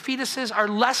embryos and fetuses are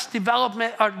less developed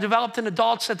than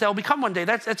adults that they'll become one day.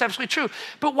 That's absolutely true.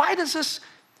 But why does this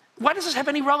have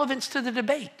any relevance to the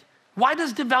debate? Why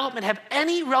does development have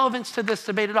any relevance to this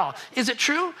debate at all? Is it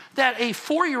true that a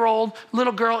 4-year-old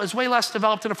little girl is way less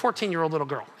developed than a 14-year-old little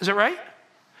girl? Is it right?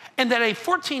 And that a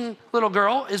 14 little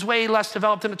girl is way less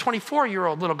developed than a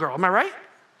 24-year-old little girl. Am I right?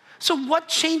 So what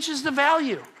changes the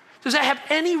value? Does that have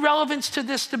any relevance to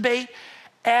this debate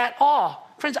at all?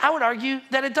 Friends, I would argue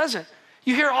that it doesn't.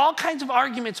 You hear all kinds of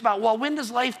arguments about, well, when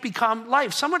does life become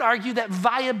life? Some would argue that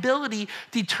viability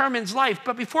determines life.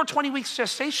 But before 20 weeks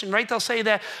gestation, right, they'll say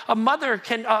that a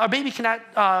baby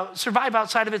cannot survive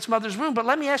outside of its mother's womb. But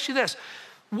let me ask you this.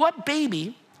 What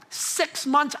baby 6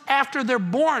 months after they're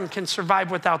born can survive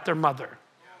without their mother?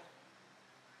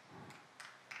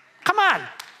 Come on.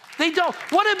 They don't.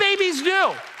 What do babies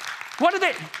do? What do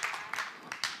they?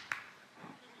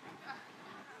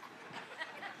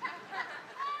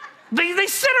 They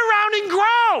sit around and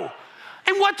grow.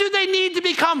 And what do they need to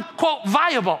become, quote,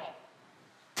 viable?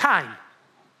 Time.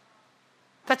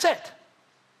 That's it.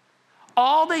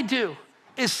 All they do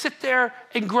is sit there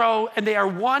and grow, and they are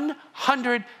 100%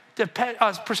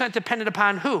 dependent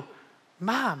upon who?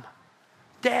 Mom,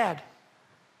 dad,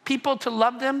 people to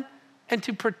love them and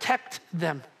to protect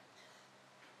them.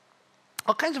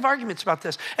 All kinds of arguments about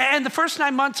this. And the first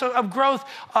 9 months of growth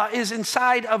is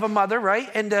inside of a mother, right?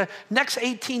 And the next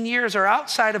 18 years are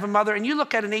outside of a mother. And you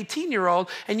look at an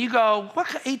 18-year-old and you go, what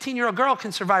 18-year-old girl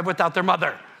can survive without their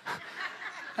mother?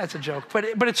 That's a joke,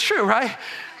 but it's true, right?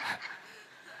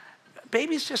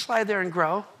 Babies just lie there and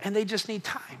grow, and they just need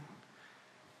time.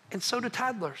 And so do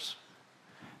toddlers.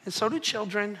 And so do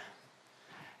children.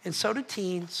 And so do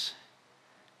teens.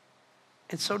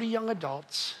 And so do young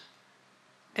adults.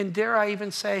 And dare I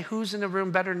even say, who's in the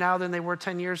room better now than they were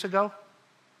 10 years ago?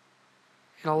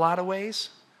 In a lot of ways.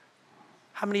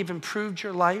 How many have improved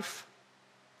your life?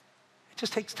 It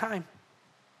just takes time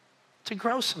to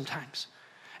grow sometimes.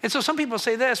 And so some people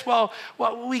say this, well,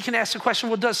 we can ask the question,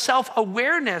 well, does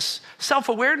self-awareness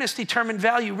determine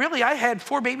value? Really, I had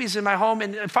 4 babies in my home,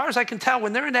 and as far as I can tell,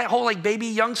 when they're in that whole like baby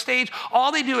young stage,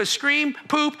 all they do is scream,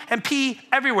 poop, and pee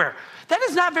everywhere. That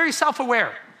is not very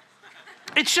self-aware.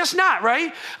 It's just not,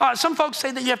 right? Some folks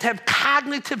say that you have to have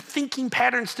cognitive thinking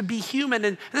patterns to be human.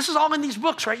 And this is all in these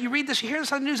books, right? You read this, you hear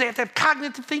this on the news. They have to have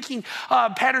cognitive thinking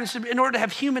patterns in order to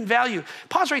have human value.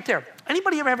 Pause right there.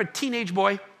 Anybody ever have a teenage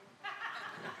boy?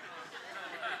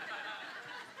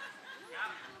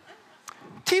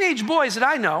 Teenage boys that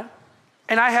I know,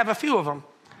 and I have a few of them,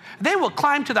 they will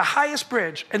climb to the highest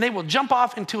bridge and they will jump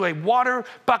off into a water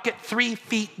bucket 3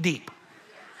 feet deep.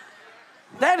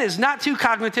 That is not too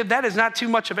cognitive. That is not too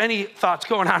much of any thoughts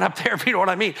going on up there, if you know what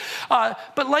I mean.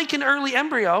 But like an early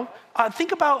embryo,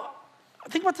 think about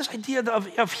this idea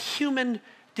of human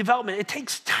development. It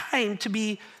takes time to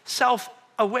be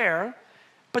self-aware,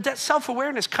 but that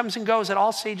self-awareness comes and goes at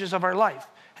all stages of our life.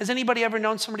 Has anybody ever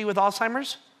known somebody with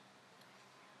Alzheimer's?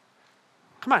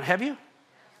 Come on, have you?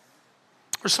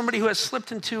 Or somebody who has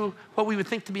slipped into what we would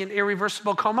think to be an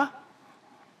irreversible coma?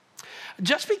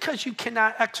 Just because you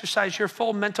cannot exercise your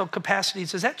full mental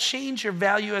capacities, does that change your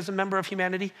value as a member of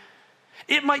humanity?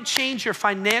 It might change your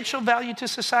financial value to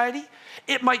society.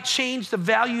 It might change the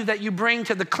value that you bring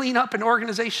to the cleanup and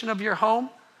organization of your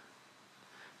home.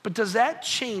 But does that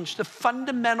change the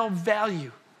fundamental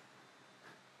value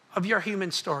of your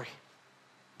human story?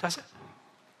 Does it?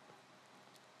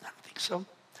 I don't think so.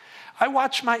 I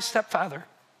watched my stepfather,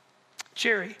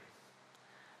 Jerry,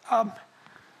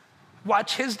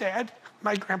 watch his dad,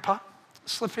 my grandpa,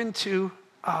 slip into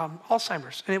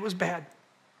Alzheimer's, and it was bad.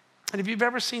 And if you've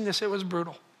ever seen this, it was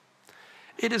brutal.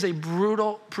 It is a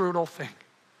brutal, brutal thing.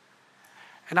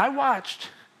 And I watched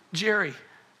Jerry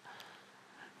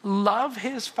love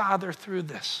his father through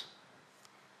this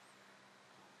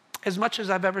as much as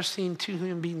I've ever seen two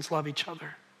human beings love each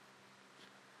other.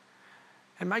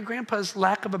 And my grandpa's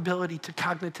lack of ability to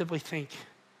cognitively think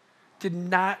did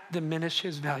not diminish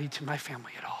his value to my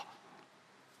family at all.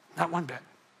 Not one bit.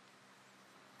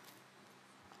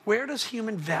 Where does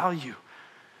human value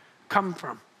come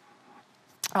from?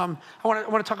 I want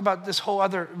to talk about this whole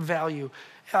other value.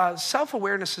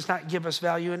 Self-awareness does not give us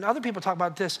value, and other people talk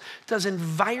about this. Does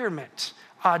environment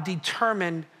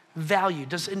determine value?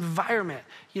 Does environment,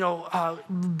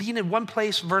 being in one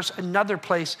place versus another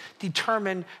place,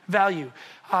 determine value?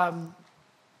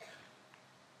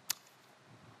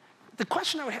 The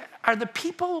question I would have, are the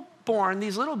people born,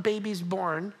 these little babies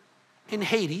born in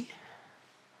Haiti,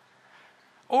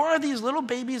 or are these little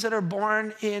babies that are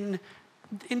born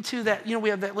into that, we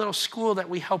have that little school that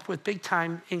we help with big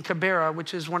time in Kibera,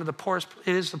 which is one of the poorest,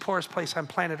 it is the poorest place on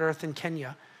planet Earth in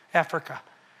Kenya, Africa.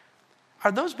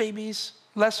 Are those babies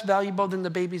less valuable than the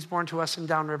babies born to us in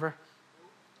Downriver?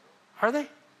 Are they?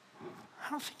 I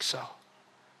don't think so.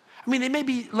 I mean, they may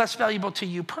be less valuable to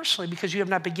you personally because you have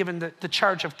not been given the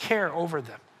charge of care over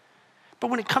them. But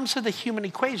when it comes to the human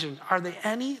equation, are they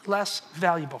any less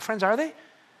valuable? Friends, are they?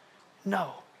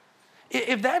 No.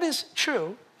 If that is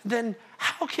true, then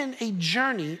how can a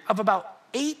journey of about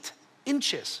 8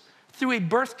 inches through a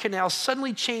birth canal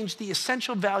suddenly change the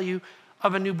essential value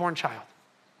of a newborn child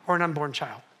or an unborn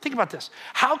child? Think about this.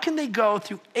 How can they go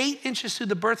through 8 inches through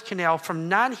the birth canal from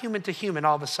non-human to human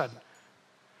all of a sudden?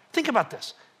 Think about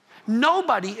this.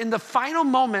 Nobody in the final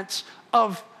moments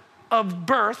of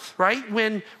birth, right,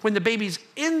 when the baby's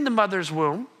in the mother's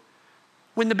womb,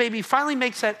 when the baby finally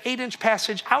makes that 8-inch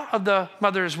passage out of the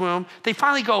mother's womb, they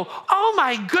finally go, oh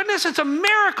my goodness, it's a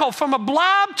miracle, from a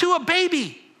blob to a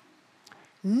baby.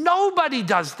 Nobody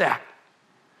does that.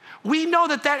 We know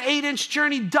that 8-inch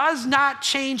journey does not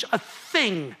change a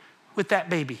thing with that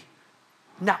baby.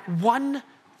 Not one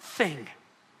thing.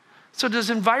 So does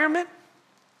environment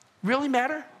really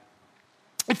matter?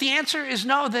 If the answer is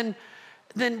no, then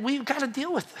we've got to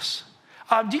deal with this.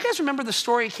 Do you guys remember the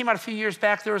story? It came out a few years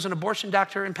back. There was an abortion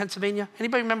doctor in Pennsylvania.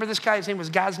 Anybody remember this guy? His name was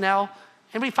Gosnell.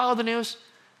 Anybody follow the news?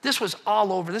 This was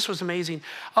all over. This was amazing.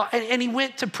 And he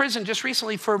went to prison just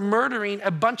recently for murdering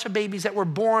a bunch of babies that were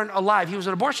born alive. He was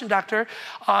an abortion doctor,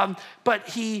 but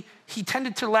he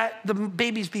tended to let the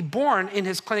babies be born in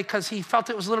his clinic because he felt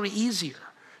it was a little bit easier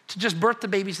to just birth the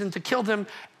babies than to kill them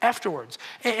afterwards.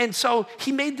 And so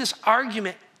he made this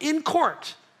argument in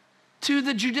court to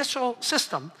the judicial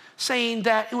system, saying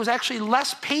that it was actually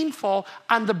less painful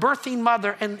on the birthing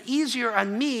mother and easier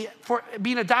on me, for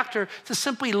being a doctor, to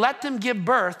simply let them give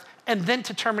birth and then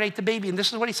to terminate the baby. And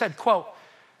this is what he said, quote,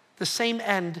 "The same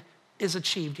end is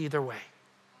achieved either way."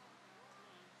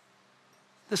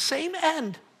 The same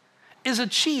end is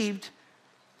achieved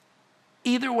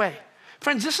either way.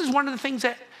 Friends, this is one of the things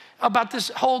that about this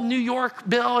whole New York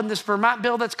bill and this Vermont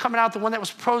bill that's coming out, the one that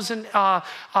was proposed in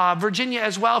Virginia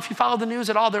as well. If you follow the news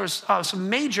at all, there was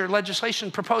some major legislation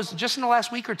proposed just in the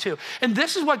last week or two. And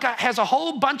this is what has a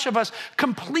whole bunch of us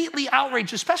completely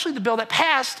outraged, especially the bill that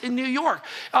passed in New York.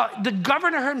 The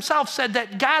governor himself said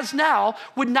that Gosnell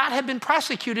would not have been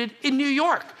prosecuted in New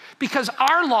York because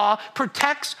our law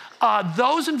protects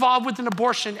those involved with an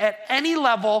abortion at any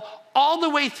level, all the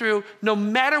way through, no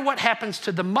matter what happens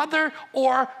to the mother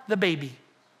or the baby.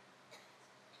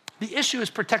 The issue is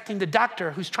protecting the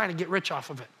doctor who's trying to get rich off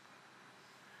of it.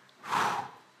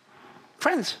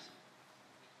 Friends,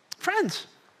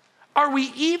 are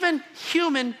we even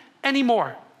human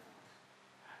anymore?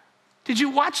 Did you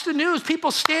watch the news?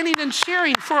 People standing and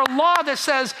cheering for a law that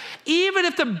says even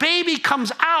if the baby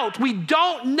comes out, we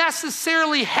don't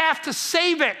necessarily have to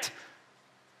save it.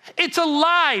 It's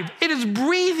alive. It is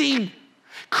breathing,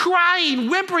 crying,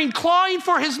 whimpering, clawing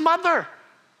for his mother.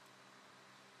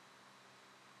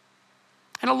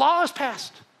 And a law is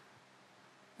passed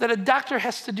that a doctor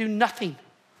has to do nothing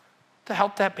to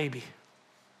help that baby.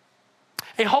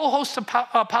 A whole host of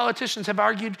politicians have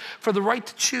argued for the right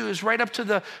to choose right up to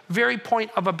the very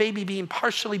point of a baby being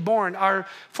partially born. Our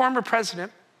former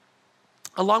president,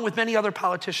 along with many other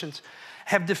politicians,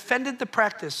 have defended the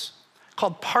practice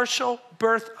called partial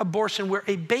birth abortion, where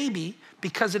a baby,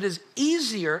 because it is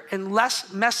easier and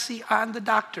less messy on the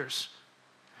doctors,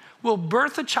 will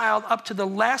birth a child up to the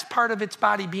last part of its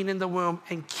body being in the womb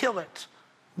and kill it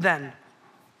then.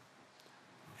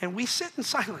 And we sit in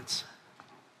silence.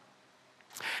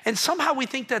 And somehow we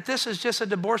think that this is just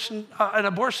an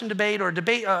abortion debate or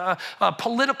a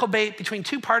political debate between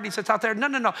two parties that's out there. No,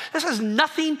 no, no. This has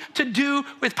nothing to do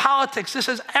with politics. This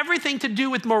has everything to do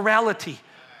with morality.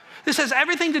 This has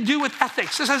everything to do with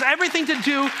ethics. This has everything to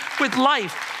do with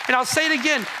life. And I'll say it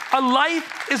again, a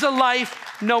life is a life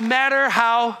no matter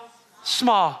how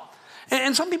small.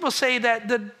 And some people say that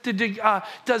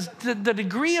does the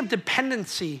degree of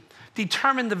dependency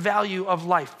determine the value of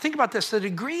life? Think about this, the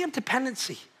degree of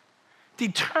dependency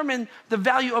determine the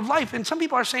value of life. And some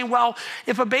people are saying, well,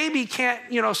 if a baby can't,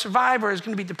 survive or is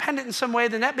going to be dependent in some way,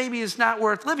 then that baby is not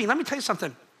worth living. Let me tell you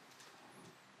something.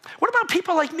 What about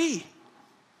people like me?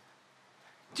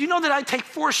 Do you know that I take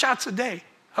 4 shots a day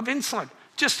of insulin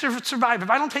just to survive? If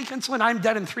I don't take insulin, I'm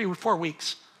dead in 3 or 4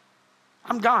 weeks.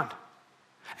 I'm gone.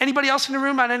 Anybody else in the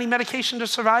room on any medication to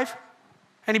survive?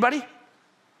 Anybody?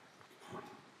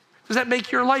 Does that make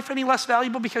your life any less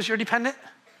valuable because you're dependent?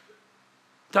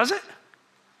 Does it?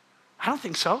 I don't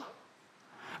think so.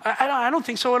 I don't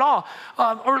think so at all.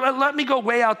 Or let me go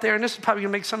way out there, and this is probably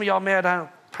going to make some of y'all mad. I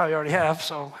probably already have,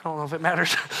 so I don't know if it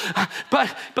matters.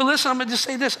 but listen, I'm going to just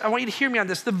say this. I want you to hear me on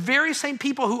this. The very same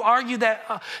people who argue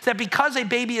that because a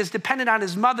baby is dependent on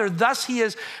his mother, thus he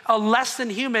is less than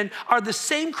human, are the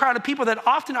same crowd of people that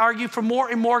often argue for more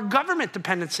and more government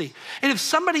dependency. And if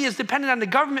somebody is dependent on the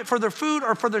government for their food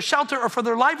or for their shelter or for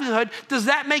their livelihood, does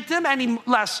that make them any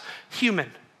less human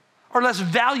or less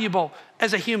valuable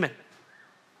as a human?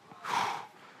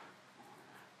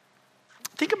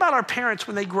 Think about our parents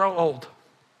when they grow old.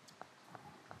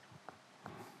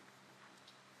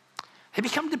 They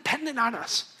become dependent on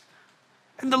us.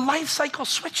 And the life cycle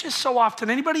switches so often.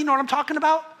 Anybody know what I'm talking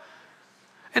about?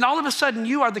 And all of a sudden,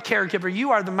 you are the caregiver.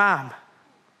 You are the mom.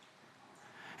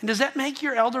 And does that make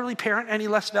your elderly parent any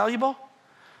less valuable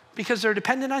because they're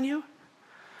dependent on you?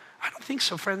 I don't think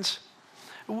so, friends.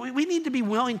 We need to be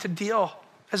willing to deal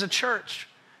as a church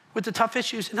with the tough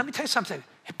issues. And let me tell you something.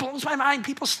 It blows my mind.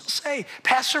 People still say,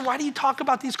 Pastor, why do you talk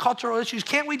about these cultural issues?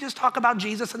 Can't we just talk about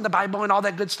Jesus and the Bible and all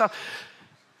that good stuff?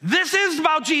 This is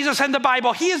about Jesus and the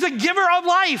Bible. He is the giver of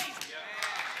life.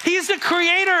 He's the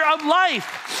creator of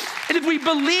life. And if we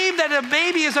believe that a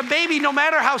baby is a baby no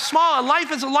matter how small, a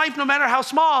life is a life no matter how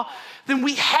small, then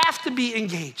we have to be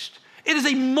engaged. It is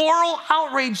a moral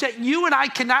outrage that you and I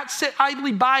cannot sit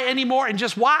idly by anymore and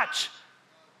just watch.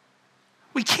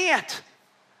 We can't.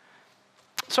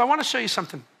 So I want to show you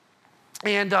something.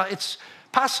 And it's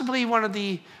possibly one of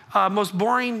the most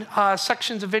boring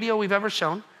sections of video we've ever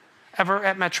shown, ever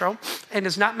at Metro, and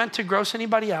is not meant to gross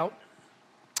anybody out.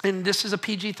 And this is a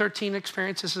PG-13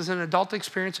 experience. This is an adult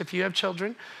experience. If you have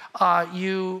children,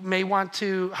 you may want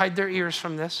to hide their ears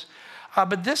from this.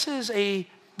 But this is a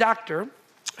doctor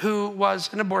who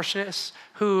was an abortionist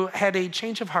who had a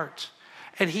change of heart.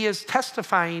 And he is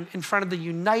testifying in front of the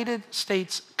United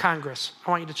States Congress.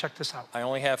 I want you to check this out. I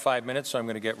only have 5 minutes, so I'm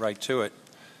going to get right to it.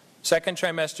 Second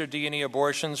trimester D&E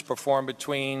abortions performed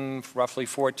between roughly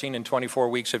 14 and 24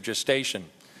 weeks of gestation.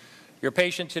 Your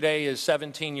patient today is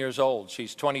 17 years old.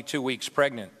 She's 22 weeks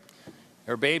pregnant.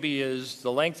 Her baby is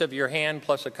the length of your hand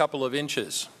plus a couple of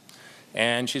inches.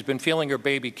 And she's been feeling her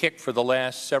baby kick for the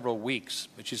last several weeks,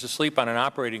 but she's asleep on an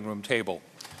operating room table.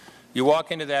 You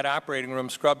walk into that operating room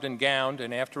scrubbed and gowned,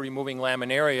 and after removing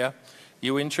laminaria,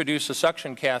 you introduce a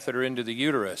suction catheter into the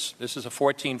uterus. This is a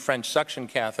 14 French suction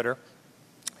catheter.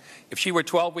 If she were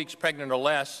 12 weeks pregnant or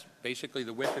less, basically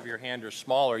the width of your hand or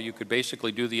smaller, you could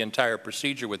basically do the entire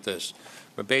procedure with this.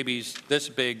 But babies this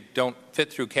big don't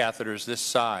fit through catheters this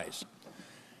size.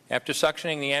 After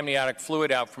suctioning the amniotic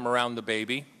fluid out from around the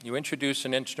baby, you introduce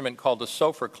an instrument called a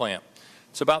Sofer clamp.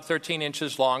 It's about 13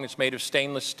 inches long. It's made of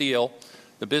stainless steel.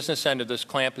 The business end of this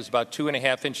clamp is about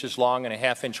 2.5 inches long and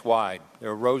 1/2 inch wide.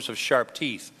 There are rows of sharp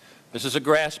teeth. This is a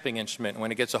grasping instrument.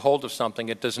 When it gets a hold of something,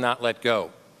 it does not let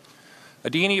go. A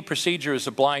D&E procedure is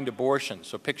a blind abortion,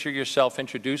 so picture yourself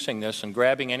introducing this and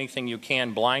grabbing anything you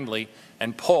can blindly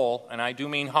and pull, and I do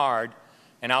mean hard,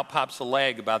 and out pops a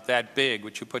leg about that big,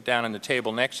 which you put down on the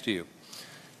table next to you.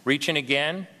 Reach in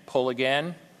again, pull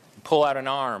out an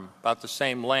arm about the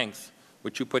same length,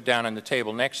 which you put down on the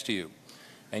table next to you.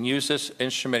 And use this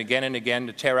instrument again and again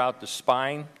to tear out the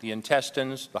spine, the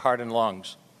intestines, the heart and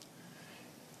lungs.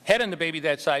 Head on the baby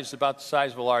that size is about the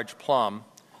size of a large plum.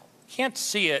 Can't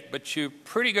see it, but you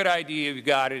pretty good idea you've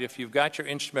got it if you've got your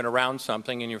instrument around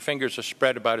something and your fingers are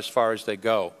spread about as far as they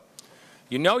go.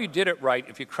 You know you did it right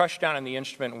if you crush down on the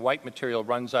instrument and white material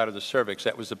runs out of the cervix.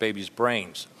 That was the baby's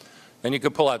brains. Then you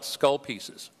could pull out skull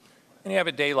pieces. And you have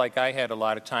a day like I had a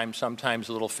lot of times, sometimes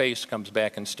a little face comes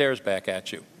back and stares back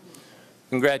at you.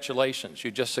 Congratulations,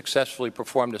 you just successfully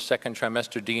performed a second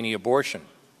trimester D&E abortion.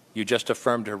 You just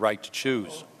affirmed her right to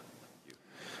choose.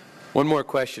 One more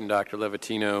question, Dr.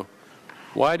 Levatino.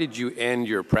 Why did you end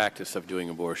your practice of doing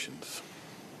abortions?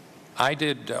 I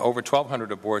did over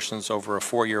 1,200 abortions over a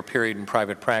 4-year period in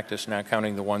private practice, not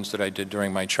counting the ones that I did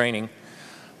during my training.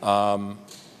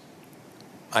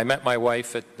 I met my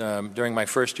wife during my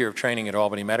first year of training at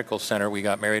Albany Medical Center. We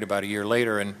got married about a year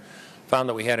later and found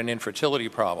that we had an infertility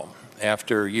problem.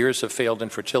 After years of failed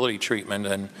infertility treatment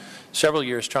and several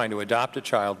years trying to adopt a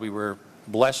child, we were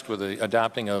blessed with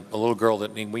adopting a little girl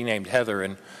that we named Heather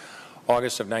in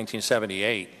August of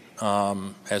 1978.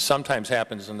 As sometimes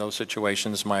happens in those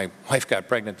situations, my wife got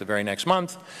pregnant the very next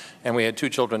month, and we had 2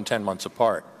 children 10 months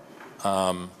apart.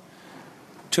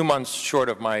 2 months short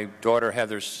of my daughter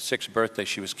Heather's 6th birthday,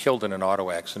 she was killed in an auto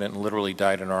accident and literally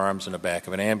died in her arms in the back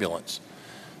of an ambulance.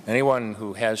 Anyone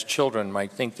who has children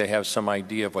might think they have some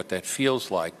idea of what that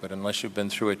feels like, but unless you've been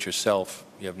through it yourself,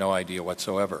 you have no idea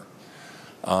whatsoever.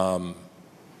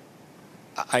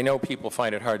 I know people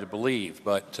find it hard to believe,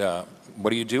 but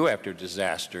what do you do after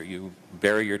disaster? You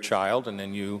bury your child and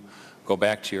then you go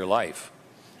back to your life.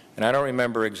 And I don't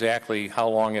remember exactly how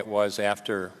long it was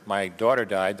after my daughter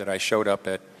died that I showed up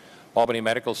at Albany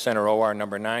Medical Center OR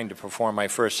number 9 to perform my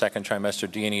first second trimester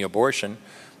D&E abortion.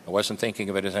 I wasn't thinking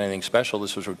of it as anything special.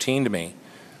 This was routine to me.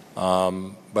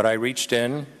 But I reached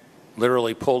in,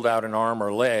 literally pulled out an arm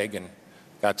or leg, and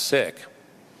got sick.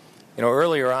 You know,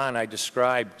 earlier on I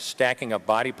described stacking up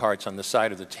body parts on the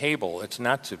side of the table. It's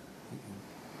not to,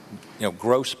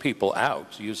 gross people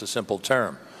out, to use a simple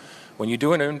term. When you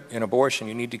do an abortion,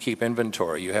 you need to keep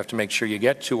inventory. You have to make sure you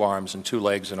get 2 arms and 2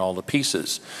 legs and all the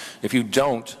pieces. If you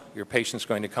don't, your patient's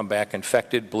going to come back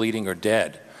infected, bleeding, or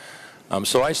dead.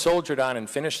 So I soldiered on and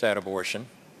finished that abortion.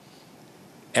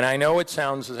 And I know it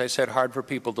sounds, as I said, hard for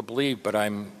people to believe, but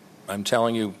I'm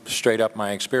telling you straight up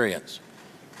my experience.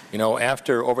 You know,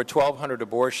 after over 1,200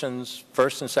 abortions,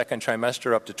 first and second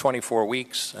trimester up to 24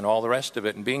 weeks and all the rest of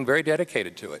it, and being very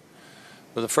dedicated to it,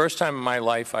 for the first time in my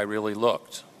life, I really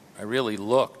looked. I really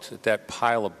looked at that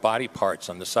pile of body parts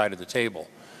on the side of the table.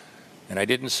 And I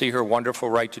didn't see her wonderful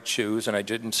right to choose, and I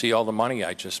didn't see all the money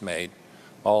I just made.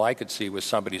 All I could see was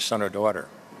somebody's son or daughter.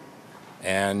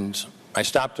 And I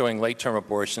stopped doing late-term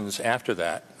abortions after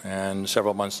that, and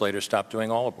several months later stopped doing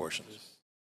all abortions.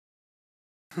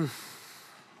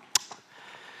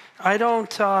 I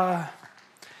don't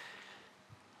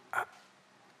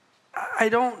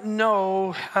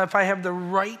know if I have the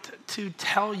right to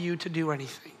tell you to do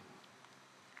anything.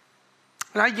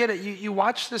 And I get it. You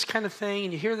watch this kind of thing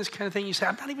and you hear this kind of thing. You say,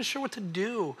 I'm not even sure what to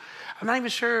do. I'm not even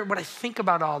sure what I think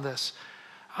about all this.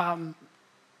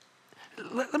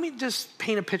 Let me just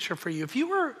paint a picture for you. If you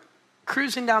were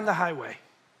cruising down the highway,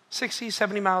 60,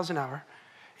 70 miles an hour,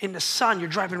 in the sun, you're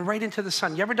driving right into the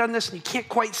sun. You ever done this and you can't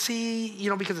quite see,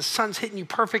 because the sun's hitting you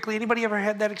perfectly? Anybody ever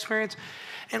had that experience?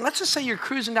 And let's just say you're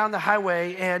cruising down the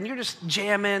highway and you're just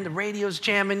jamming, the radio's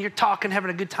jamming, you're talking, having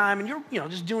a good time, and you're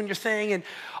just doing your thing. And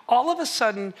all of a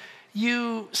sudden,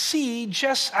 you see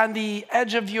just on the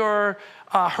edge of your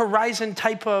horizon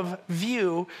type of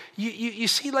view, you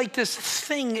see like this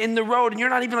thing in the road and you're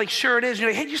not even like sure it is. You're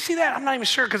like, hey, did you see that? I'm not even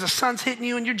sure because the sun's hitting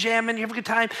you and you're jamming, you have a good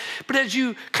time. But as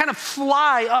you kind of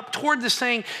fly up toward this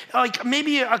thing, like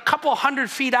maybe a couple 100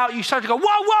 feet out, you start to go, whoa,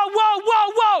 whoa, whoa,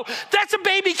 whoa, whoa. That's a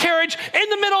baby carriage in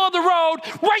the middle of the road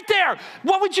right there.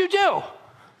 What would you do?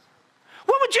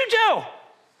 What would you do?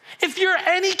 If you're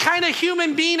any kind of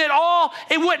human being at all,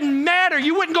 it wouldn't matter.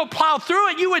 You wouldn't go plow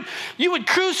through it. You would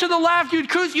cruise to the left. You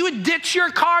would ditch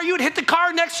your car. You would hit the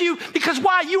car next to you. Because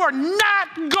why? You are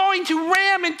not going to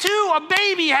ram into a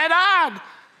baby head on.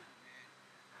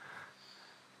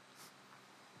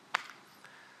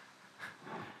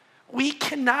 We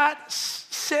cannot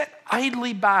sit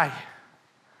idly by,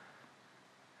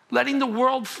 letting the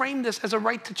world frame this as a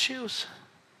right to choose.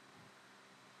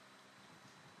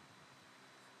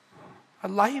 A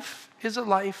life is a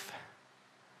life,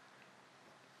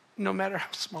 no matter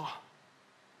how small.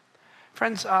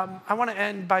 Friends, I want to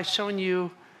end by showing you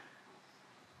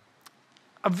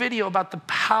a video about the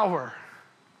power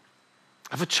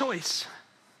of a choice.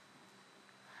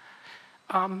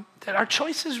 That our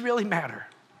choices really matter.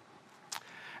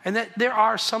 And that there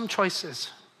are some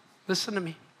choices, listen to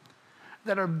me,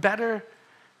 that are better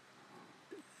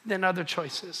than other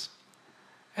choices.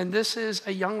 And this is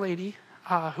a young lady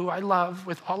who I love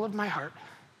with all of my heart,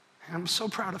 and I'm so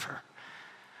proud of her.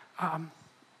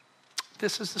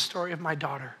 This is the story of my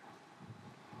daughter.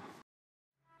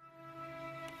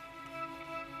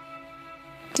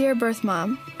 Dear birth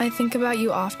mom, I think about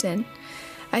you often.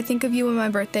 I think of you when my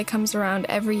birthday comes around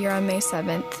every year on May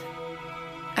 7th.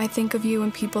 I think of you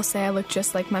when people say I look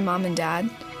just like my mom and dad.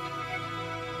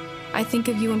 I think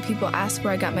of you when people ask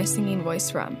where I got my singing voice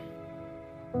from.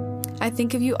 I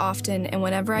think of you often, and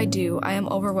whenever I do, I am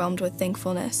overwhelmed with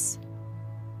thankfulness.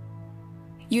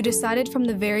 You decided from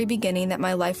the very beginning that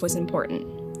my life was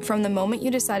important. From the moment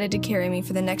you decided to carry me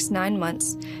for the next 9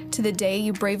 months to the day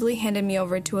you bravely handed me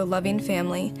over to a loving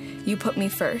family, you put me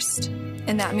first,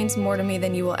 and that means more to me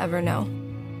than you will ever know.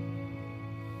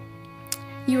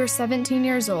 You were 17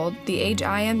 years old, the age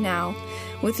I am now,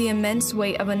 with the immense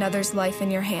weight of another's life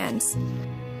in your hands.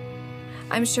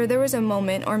 I'm sure there was a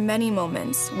moment, or many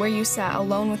moments, where you sat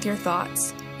alone with your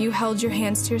thoughts. You held your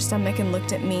hands to your stomach and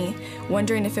looked at me,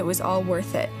 wondering if it was all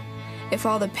worth it. If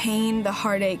all the pain, the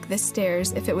heartache, the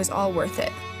stares, if it was all worth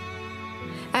it.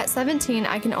 At 17,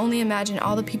 I can only imagine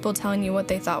all the people telling you what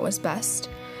they thought was best.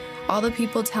 All the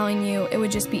people telling you it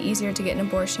would just be easier to get an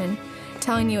abortion.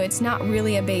 Telling you it's not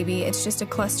really a baby, it's just a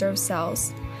cluster of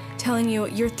cells. Telling you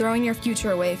you're throwing your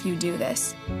future away if you do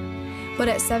this. But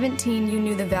at 17, you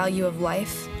knew the value of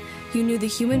life. You knew the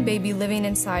human baby living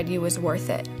inside you was worth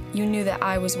it. You knew that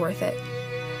I was worth it.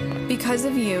 Because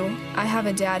of you, I have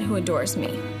a dad who adores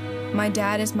me. My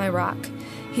dad is my rock.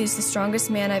 He is the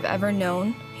strongest man I've ever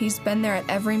known. He's been there at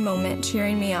every moment,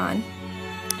 cheering me on.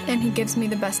 And he gives me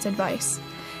the best advice.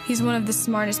 He's one of the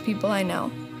smartest people I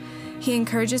know. He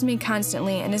encourages me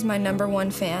constantly and is my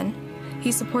 #1 fan.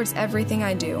 He supports everything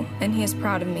I do, and he is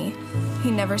proud of me.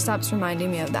 He never stops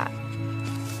reminding me of that.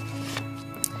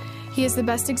 He is the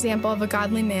best example of a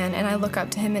godly man, and I look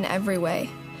up to him in every way.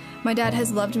 My dad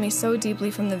has loved me so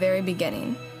deeply from the very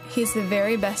beginning. He is the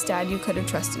very best dad you could have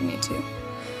trusted me to.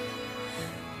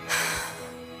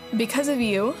 Because of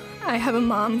you, I have a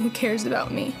mom who cares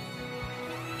about me.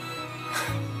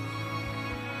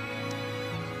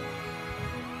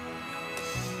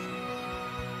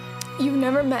 You've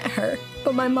never met her,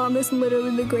 but my mom is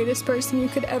literally the greatest person you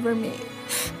could ever meet.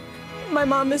 My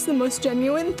mom is the most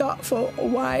genuine, thoughtful,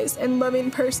 wise, and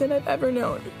loving person I've ever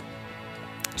known.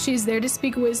 She's there to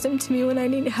speak wisdom to me when I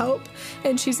need help,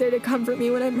 and she's there to comfort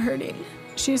me when I'm hurting.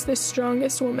 She's the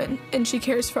strongest woman, and she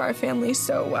cares for our family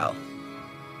so well.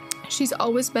 She's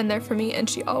always been there for me, and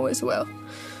she always will.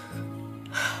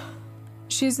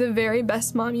 She's the very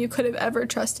best mom you could have ever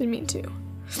trusted me to.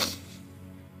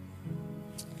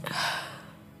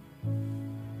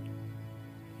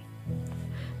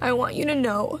 I want you to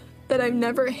know that I've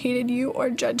never hated you or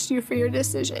judged you for your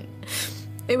decision.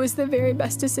 It was the very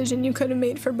best decision you could have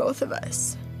made for both of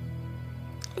us.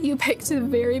 You picked the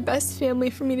very best family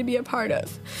for me to be a part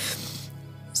of.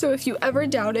 So if you ever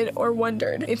doubted or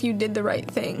wondered if you did the right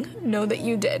thing, know that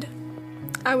you did.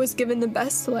 I was given the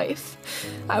best life.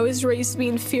 I was raised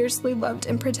being fiercely loved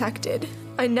and protected.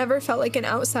 I never felt like an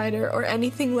outsider or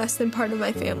anything less than part of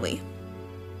my family.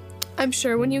 I'm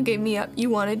sure when you gave me up, you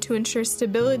wanted to ensure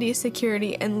stability,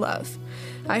 security, and love.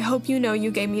 I hope you know you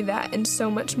gave me that and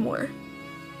so much more.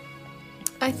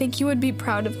 I think you would be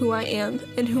proud of who I am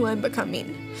and who I'm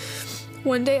becoming.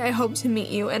 One day I hope to meet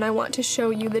you, and I want to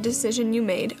show you the decision you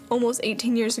made almost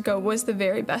 18 years ago was the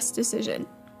very best decision.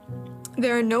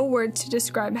 There are no words to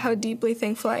describe how deeply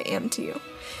thankful I am to you.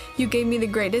 You gave me the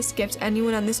greatest gift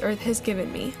anyone on this earth has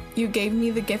given me. You gave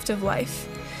me the gift of life.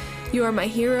 You are my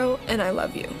hero, and I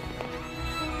love you.